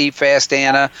Posse, Fast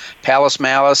Anna, Palace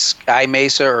Malice, Sky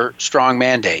Mesa, or Strong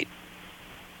Mandate?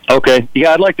 Okay.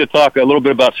 Yeah, I'd like to talk a little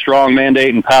bit about Strong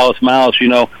Mandate and Palace Malice.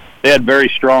 They had very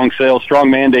strong sales.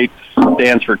 Strong Mandate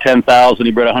stands for 10,000.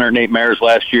 He bred 108 mares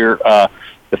last year.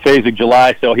 The Phasig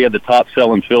July sale, he had the top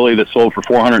sell in Philly that sold for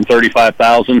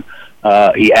 435,000.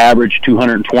 He averaged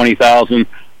 220,000.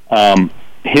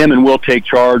 Him and Will Take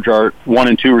Charge are 1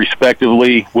 and 2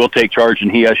 respectively. Will Take Charge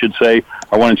and he, I should say,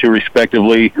 are 1 and 2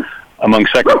 respectively among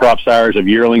second crop sires of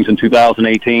yearlings in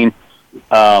 2018.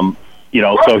 So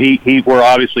we're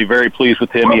obviously very pleased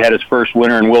with him. He had his first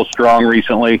winner in Will Strong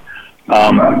recently.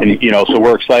 So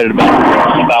we're excited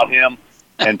about him.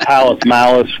 And Palace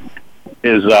Malice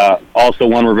is also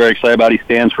one we're very excited about. He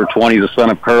stands for 20, the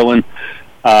son of Curlin.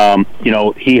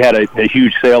 He had a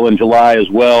huge sale in July as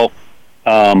well.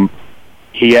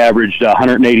 He averaged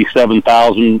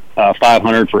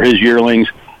 187,500 for his yearlings.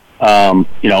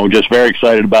 Just very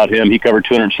excited about him. He covered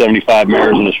 275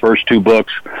 mares in his first 2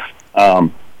 books.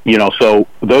 So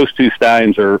those 2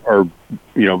 stallions are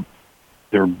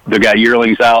they got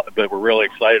yearlings out, but we're really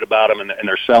excited about them, and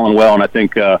they're selling well. And I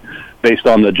think based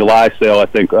on the July sale, I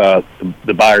think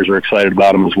the buyers are excited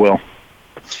about them as well.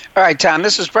 All right, Tom,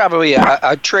 this is probably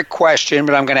a trick question,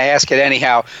 but I'm going to ask it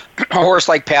anyhow. A horse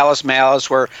like Palace Malice,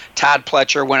 where Todd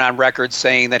Pletcher went on record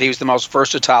saying that he was the most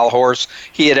versatile horse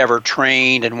he had ever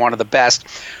trained and one of the best.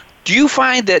 Do you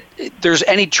find that there's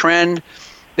any trend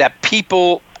that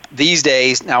people these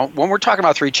days, now when we're talking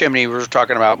about Three Chimney, we're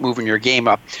talking about moving your game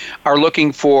up, are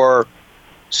looking for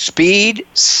speed,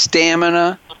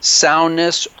 stamina,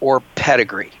 soundness, or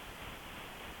pedigree?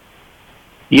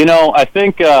 I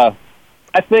think a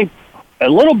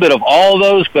little bit of all of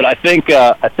those, but I think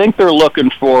they're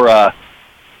looking for a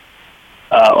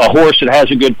horse that has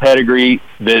a good pedigree,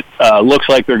 that looks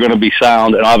like they're going to be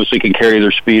sound, and obviously can carry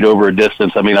their speed over a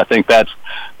distance. I mean, I think that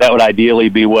would ideally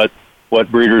be what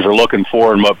breeders are looking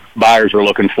for and what buyers are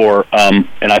looking for. And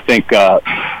I think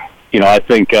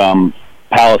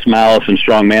Palace Malice and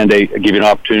Strong Mandate give you an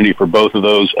opportunity for both of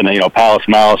those. And Palace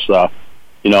Malice,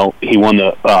 he won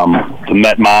the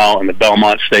Met Mile and the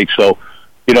Belmont Stakes. So,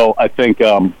 I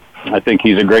think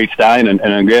he's a great stallion,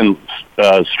 and again,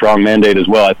 Strong Mandate as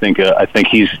well. I think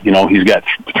he's he's got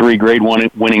 3 Grade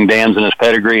 1 winning dams in his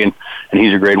pedigree, and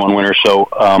he's a Grade 1 winner. So,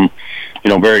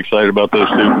 very excited about those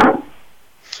two.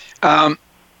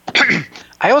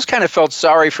 I always kind of felt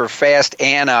sorry for Fast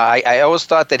Anna. I always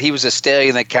thought that he was a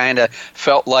stallion that kind of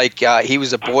felt like he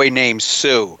was a boy named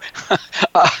Sue.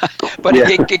 But yeah.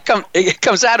 it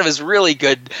comes out of his really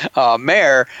good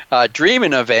mare,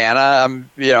 Dreaming of Anna.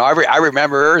 I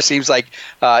remember her. Seems like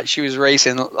she was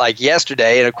racing like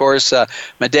yesterday. And, of course,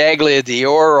 Medaglia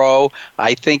d'Oro,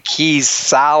 I think he's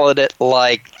solid at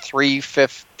like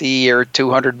 350. Or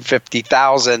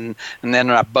 250,000, and then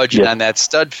not budging on that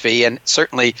stud fee. And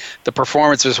certainly the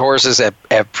performance of his horses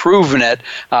have proven it.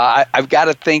 I've got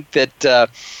to think that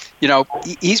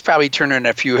he's probably turning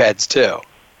a few heads too.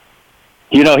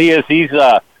 He is. He's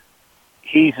got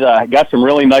some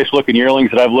really nice looking yearlings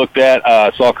that I've looked at.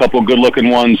 Saw a couple of good looking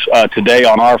ones today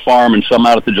on our farm and some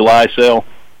out at the July sale.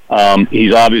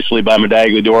 He's obviously by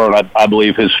Medaglia d'Oro, and I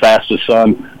believe his fastest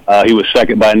son. He was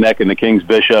second by a neck in the King's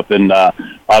Bishop, and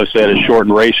obviously had a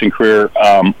shortened racing career.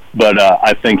 But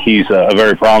I think he's a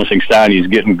very promising stallion. He's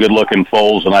getting good-looking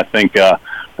foals, and I think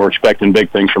we're expecting big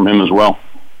things from him as well.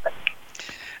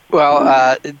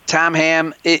 Well, Tom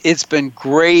Hamm, it's been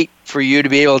great for you to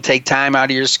be able to take time out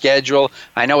of your schedule.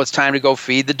 I know it's time to go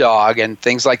feed the dog and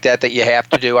things like that you have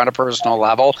to do on a personal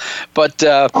level. But,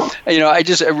 I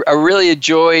really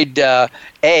enjoyed,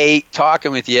 A,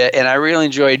 talking with you, and I really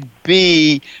enjoyed,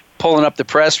 B, pulling up the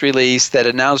press release that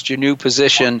announced your new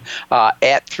position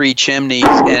at Three Chimneys,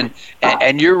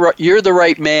 and you're the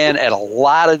right man at a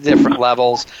lot of different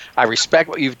levels. I respect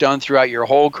what you've done throughout your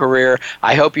whole career.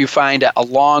 I hope you find a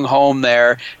long home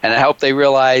there, and I hope they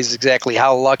realize exactly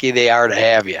how lucky they are to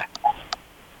have you.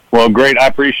 Well, great. I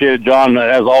appreciate it, John.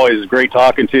 As always, it's great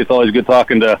talking to you. It's always good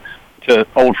talking to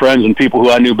old friends and people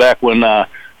who I knew back when I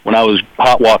was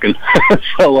hot walking.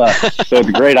 so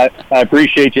it's great. I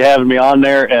appreciate you having me on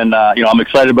there, and I'm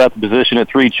excited about the position at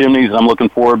Three Chimneys, and I'm looking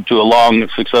forward to a long,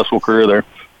 successful career there.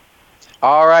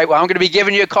 All right. Well, I'm going to be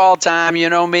giving you a call, Tom. You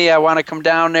know me. I want to come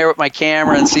down there with my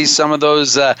camera and see some of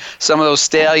those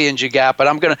stallions you got. But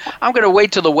I'm gonna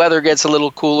wait till the weather gets a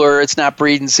little cooler. It's not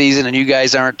breeding season, and you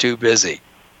guys aren't too busy.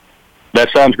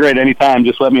 That sounds great. Anytime,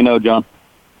 just let me know, John.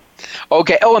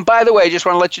 Okay. Oh, and by the way, I just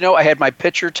want to let you know I had my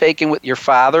picture taken with your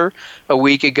father a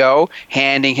week ago,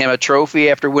 handing him a trophy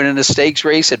after winning the stakes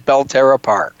race at Belterra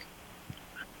Park.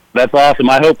 That's awesome.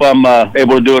 I hope I'm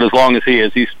able to do it as long as he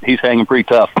is. He's hanging pretty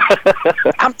tough.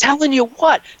 I'm telling you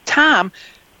what, Tom,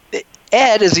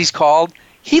 Ed, as he's called,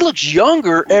 he looks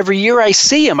younger every year I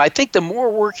see him. I think the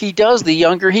more work he does, the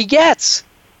younger he gets.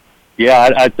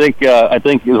 Yeah, I think as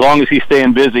long as he's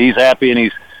staying busy, he's happy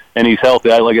and he's healthy.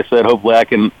 Like I said, hopefully I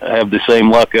can have the same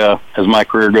luck as my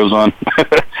career goes on.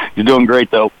 He's doing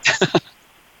great, though.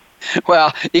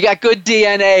 Well, you got good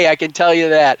DNA, I can tell you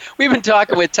that. We've been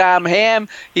talking with Tom Hamm.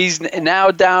 He's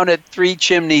now down at Three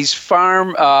Chimneys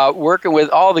Farm, working with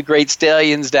all the great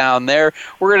stallions down there.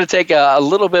 We're going to take a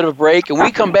little bit of a break, and when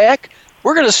we come back,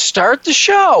 we're going to start the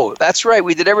show. That's right.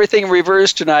 We did everything in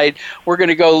reverse tonight. We're going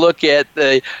to go look at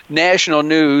the national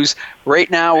news. Right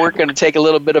now, we're going to take a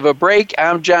little bit of a break.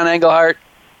 I'm John Englehart.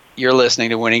 You're listening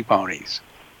to Winning Ponies.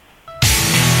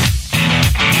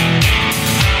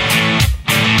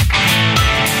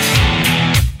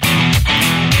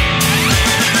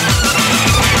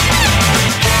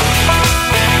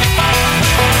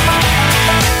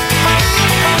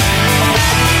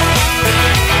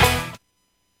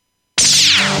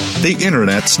 The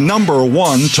Internet's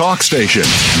 #1 talk station.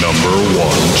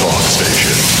 #1 talk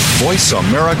station.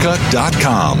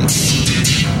 VoiceAmerica.com.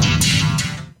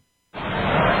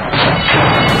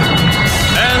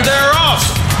 And they're off!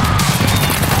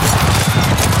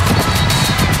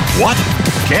 What?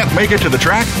 Can't make it to the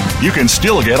track? You can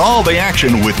still get all the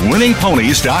action with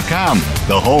winningponies.com,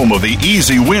 the home of the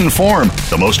easy win form,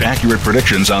 the most accurate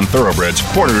predictions on thoroughbreds,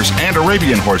 quarters, and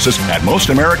Arabian horses at most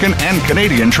American and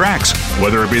Canadian tracks.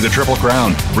 Whether it be the Triple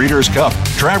Crown, Breeders' Cup,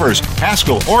 Travers,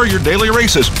 Haskell, or your daily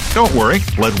races, don't worry,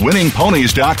 let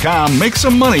winningponies.com make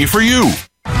some money for you.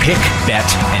 Pick, bet,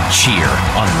 and cheer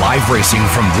on live racing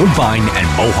from Woodbine and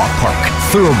Mohawk Park.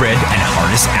 Thoroughbred and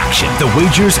harness action. The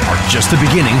wagers are just the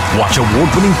beginning. Watch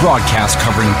award-winning broadcasts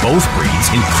covering both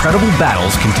breeds, incredible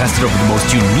battles contested over the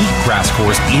most unique grass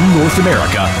course in North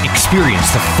America. Experience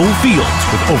the full fields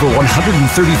with over 130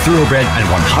 thoroughbred and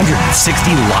 160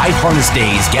 live harness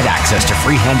days. Get access to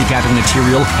free handicapping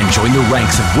material and join the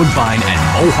ranks of Woodbine and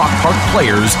Mohawk Park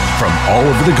players from all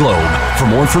over the globe. For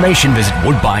more information, visit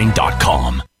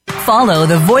woodbine.com. Follow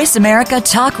the Voice America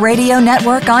Talk Radio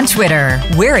Network on Twitter.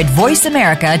 We're at Voice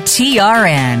America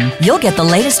TRN. You'll get the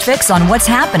latest fix on what's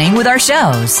happening with our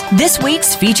shows, this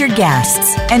week's featured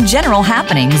guests, and general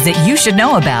happenings that you should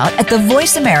know about at the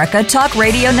Voice America Talk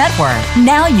Radio Network.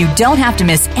 Now you don't have to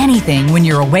miss anything when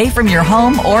you're away from your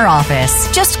home or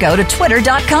office. Just go to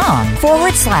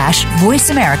twitter.com/Voice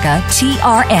America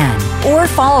TRN or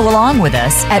follow along with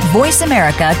us at Voice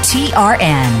America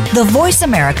TRN, the Voice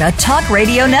America Talk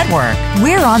Radio Network.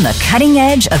 We're on the cutting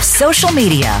edge of social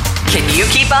media. Can you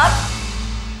keep up?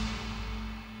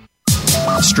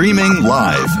 Streaming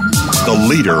live, the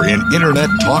leader in Internet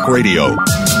talk radio,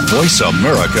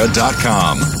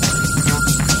 voiceamerica.com.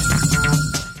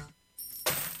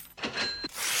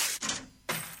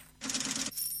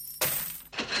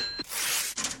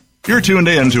 You're tuned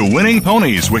in to Winning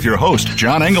Ponies with your host,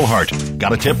 John Englehart.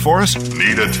 Got a tip for us?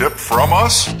 Need a tip from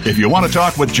us? If you want to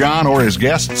talk with John or his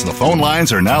guests, the phone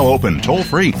lines are now open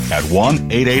toll-free at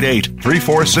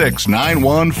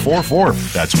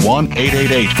 1-888-346-9144. That's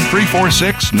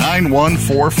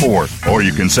 1-888-346-9144. Or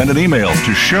you can send an email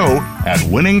to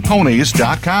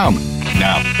show@winningponies.com.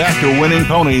 Now, back to Winning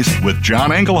Ponies with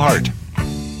John Englehart.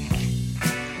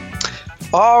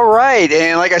 All right,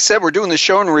 and like I said, we're doing the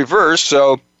show in reverse,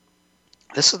 so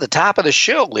this is the top of the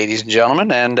show, ladies and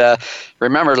gentlemen, and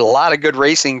remember, a lot of good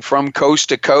racing from coast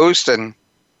to coast, and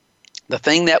the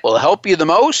thing that will help you the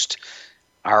most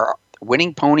are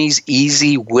Winning Ponies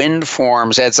Easy Win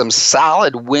Forms. Had some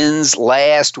solid wins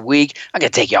last week. I'm going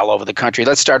to take you all over the country.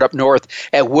 Let's start up north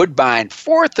at Woodbine.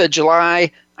 4th of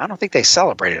July. I don't think they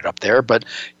celebrated up there, but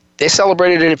they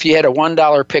celebrated it if you had a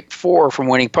 $1 pick 4 from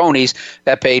Winning Ponies.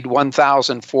 That paid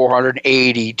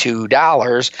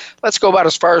 $1,482. Let's go about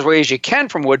as far away as you can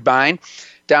from Woodbine.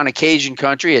 Down in Cajun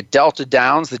Country at Delta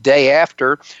Downs the day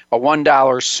after, a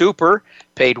 $1 super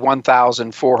paid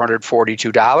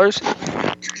 $1,442.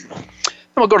 Then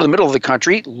we'll go to the middle of the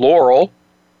country, Laurel,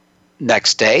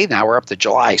 next day. Now we're up to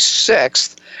July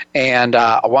 6th. And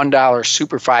a $1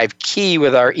 super 5 key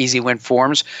with our Easy Win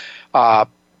Forms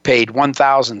paid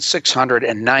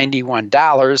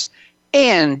 $1,691.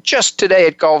 And just today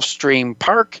at Gulfstream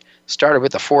Park, started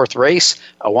with the 4th race,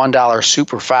 a $1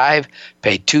 Super 5,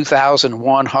 paid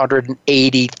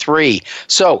 $2,183.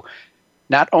 So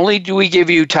not only do we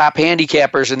give you top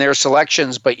handicappers and their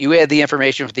selections, but you add the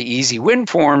information for the Easy Win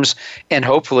Forms, and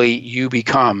hopefully you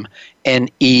become an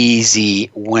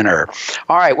easy winner.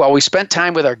 All right, well, we spent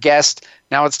time with our guest.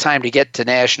 Now it's time to get to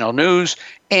national news,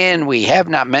 and we have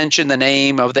not mentioned the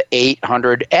name of the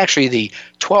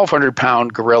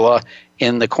 1,200-pound gorilla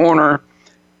in the corner,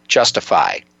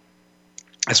 Justify.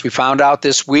 As we found out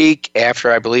this week, after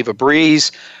I believe a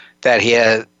breeze, that he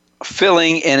had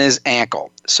filling in his ankle.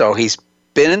 So he's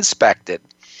been inspected,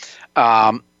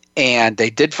 and they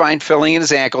did find filling in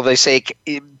his ankle. They say,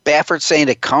 Baffert's saying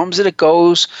it comes and it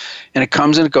goes, and it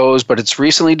comes and it goes, but it's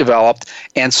recently developed.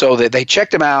 And so they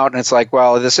checked him out, and it's like,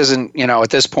 well, this isn't, at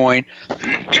this point,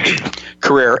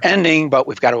 career ending, but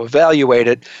we've got to evaluate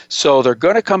it. So they're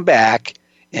going to come back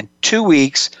in 2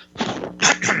 weeks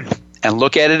and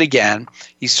look at it again.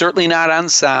 He's certainly not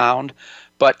unsound,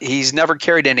 but he's never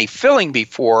carried any filling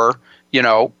before,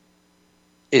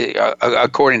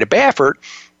 according to Baffert.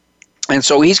 And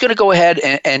so he's going to go ahead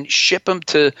and ship him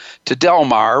to Del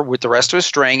Mar with the rest of his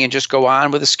string and just go on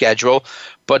with the schedule.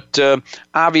 But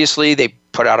obviously they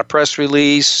put out a press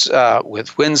release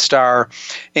with WinStar.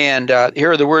 And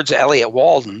here are the words of Elliot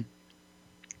Walden,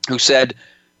 who said,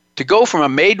 to go from a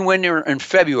maiden winner in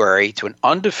February to an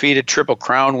undefeated Triple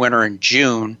Crown winner in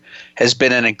June has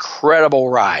been an incredible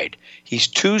ride. He's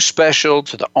too special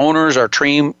to the owners, our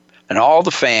team, and all the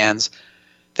fans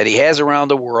that he has around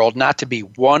the world not to be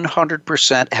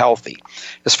 100% healthy.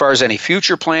 As far as any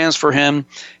future plans for him,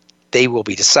 they will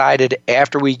be decided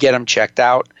after we get him checked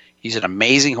out. He's an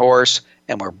amazing horse,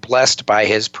 and we're blessed by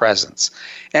his presence.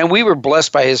 And we were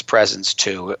blessed by his presence,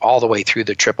 too, all the way through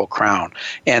the Triple Crown.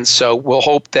 And so we'll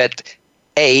hope that,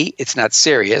 A, it's not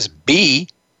serious, B,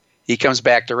 he comes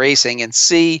back to racing, and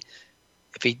C,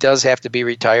 if he does have to be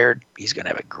retired, he's going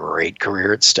to have a great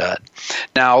career at stud.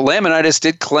 Now, Laminitis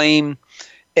did claim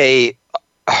a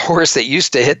a horse that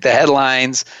used to hit the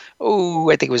headlines,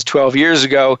 I think it was 12 years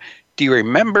ago. Do you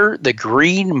remember the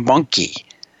Green Monkey?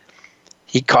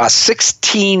 He cost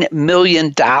 $16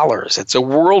 million. It's a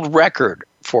world record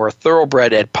for a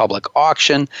thoroughbred at public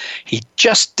auction. He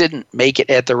just didn't make it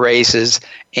at the races,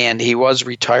 and he was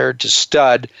retired to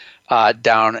stud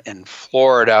down in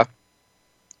Florida.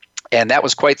 And that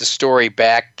was quite the story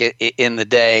back in the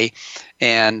day.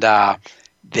 And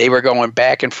they were going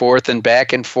back and forth and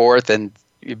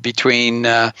between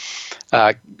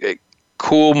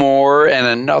Coolmore and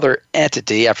another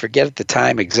entity. I forget at the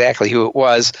time exactly who it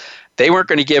was. They weren't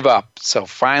going to give up. So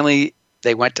finally,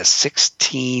 they went to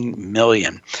 $16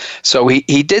 million. So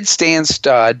he did stand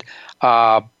stud,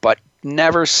 but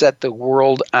never set the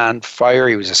world on fire.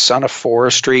 He was a son of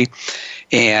forestry,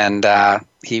 and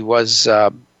he was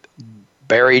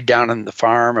buried down in the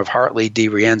farm of Hartley D.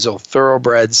 Rienzo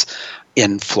Thoroughbreds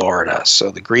in Florida.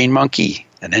 So the Green Monkey,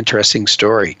 an interesting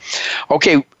story.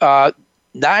 Okay,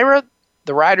 Naira,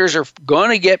 the riders are going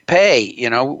to get pay.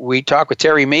 We talked with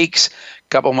Terry Meeks a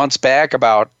couple months back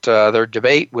about their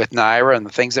debate with Naira and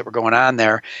the things that were going on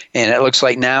there. And it looks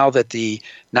like now that the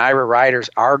Naira riders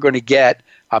are going to get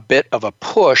a bit of a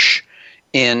push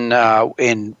in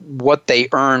what they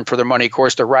earn for their money. Of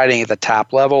course, they're riding at the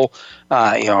top level.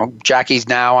 Jockeys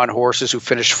now on horses who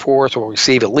finish fourth will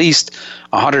receive at least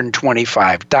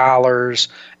 $125,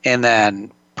 and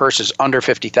then purses under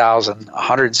 $50,000,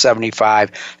 $175.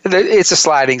 It's a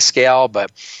sliding scale, but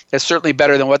it's certainly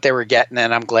better than what they were getting.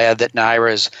 And I'm glad that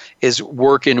Naira is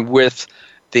working with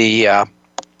the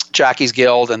Jockeys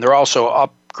Guild, and they're also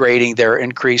upgrading their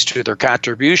increase to their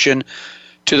contribution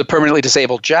to the Permanently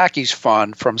Disabled Jockeys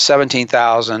Fund from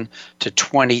 $17,000 to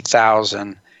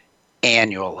 $20,000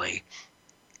 annually.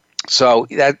 So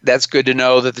that's good to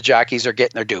know that the jockeys are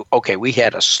getting their due. Okay, we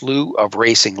had a slew of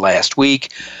racing last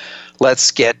week.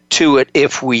 Let's get to it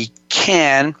if we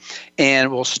can.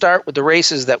 And we'll start with the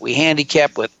races that we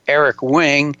handicapped with Eric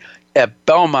Wing at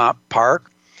Belmont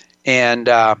Park. And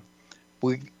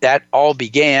that all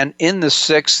began in the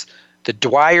 6th. The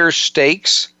Dwyer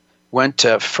Stakes went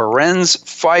to Ferenz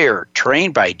Fire,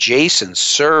 trained by Jason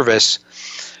Service.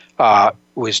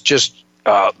 Was just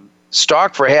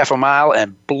stalked for half a mile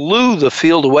and blew the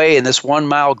field away in this 1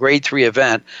 mile grade 3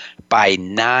 event by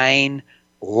 9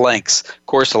 lengths. Of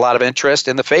course, a lot of interest,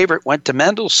 and the favorite went to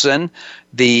Mendelssohn,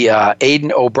 the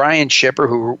Aidan O'Brien shipper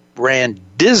who ran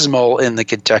dismal in the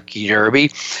Kentucky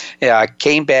Derby,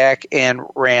 came back and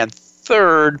ran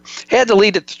third, had the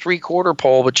lead at the 3/4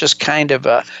 pole, but just kind of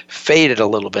faded a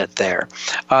little bit there.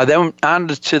 Then on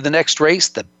to the next race,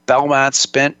 the Belmont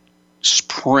Sprint,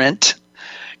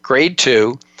 grade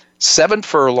 2, 7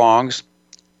 furlongs.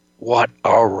 What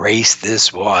a race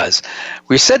this was.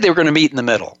 We said they were going to meet in the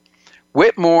middle.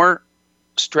 Whitmore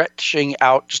stretching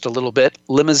out just a little bit.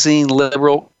 Limousine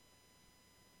Liberal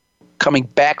coming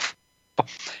back.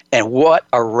 And what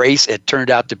a race it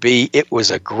turned out to be. It was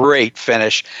a great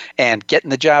finish. And getting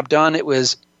the job done, it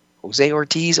was Jose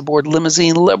Ortiz aboard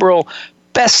Limousine Liberal,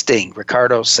 besting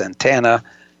Ricardo Santana,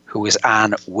 who was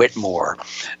on Whitmore.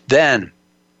 Then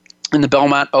in the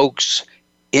Belmont Oaks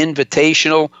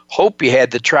Invitational, hope you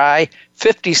had the try.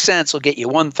 50 cents will get you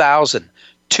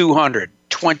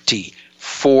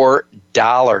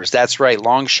 $1,224. That's right.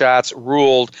 Long shots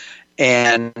ruled.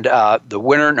 And the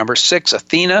winner, number 6,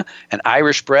 Athena, an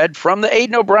Irish bred from the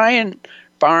Aidan O'Brien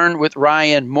barn with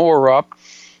Ryan Moore up.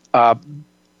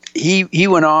 He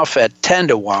went off at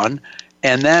 10-1.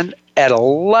 And then at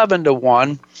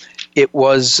 11-1, it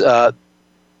was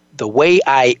The Way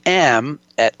I Am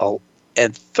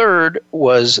and third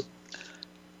was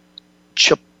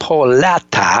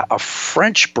Chipolata, a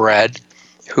French bred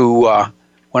who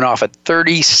went off at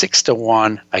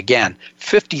 36-1. Again,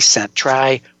 50-cent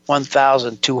try,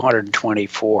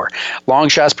 1,224. Long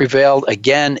shots prevailed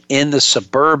again in the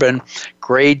Suburban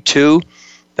grade 2.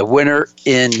 The winner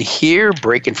in here,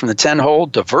 breaking from the 10-hole,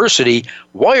 Diversity,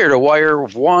 wire to wire,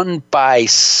 won by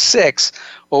 6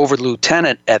 over the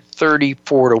Lieutenant at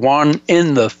 34-1.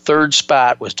 In the third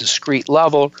spot was Discreet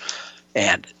Level,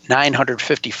 and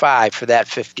 $955 for that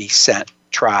 50-cent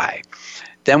try.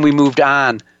 Then we moved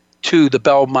on to the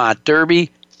Belmont Derby.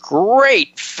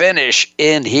 Great finish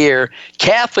in here.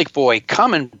 Catholic Boy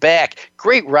coming back.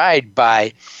 Great ride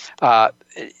by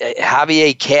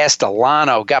Javier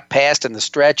Castellano. Got past in the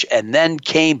stretch and then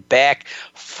came back,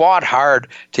 fought hard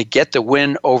to get the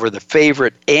win over the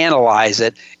favorite, Analyze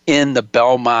It, in the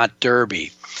Belmont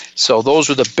Derby. So those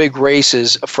were the big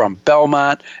races from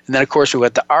Belmont. And then, of course, we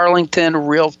went to Arlington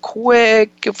real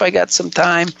quick, if I got some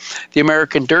time. The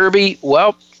American Derby,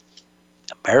 well,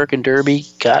 American Derby,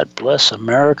 God bless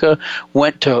America,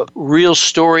 went to Real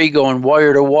Story going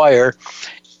wire to wire,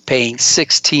 paying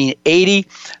 $16.80.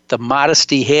 The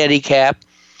Modesty handicap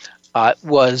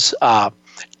was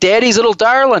Daddy's Little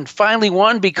Darling finally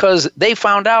won because they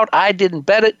found out I didn't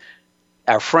bet it.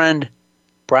 Our friend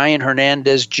Brian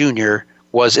Hernandez Jr.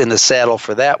 was in the saddle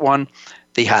for that one.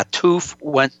 The Hatuf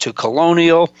went to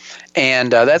Colonial,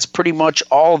 and that's pretty much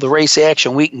all the race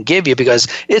action we can give you because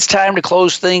it's time to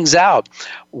close things out.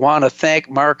 Want to thank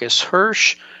Marcus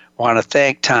Hersh. Want to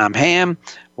thank Tom Hamm.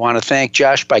 Want to thank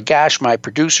Josh by Gosh, my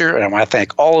producer, and I want to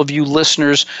thank all of you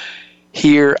listeners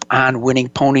here on Winning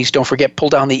Ponies. Don't forget, pull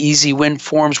down the Easy Win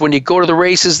forms when you go to the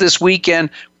races this weekend.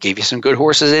 Gave you some good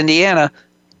horses in Indiana.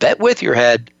 Bet with your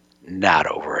head, not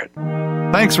over it.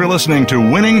 Thanks for listening to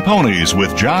Winning Ponies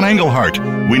with John Englehart.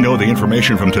 We know the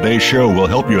information from today's show will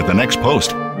help you at the next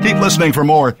post. Keep listening for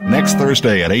more next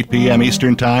Thursday at 8 p.m.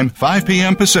 Eastern Time, 5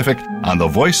 p.m. Pacific on the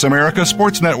Voice America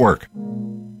Sports Network.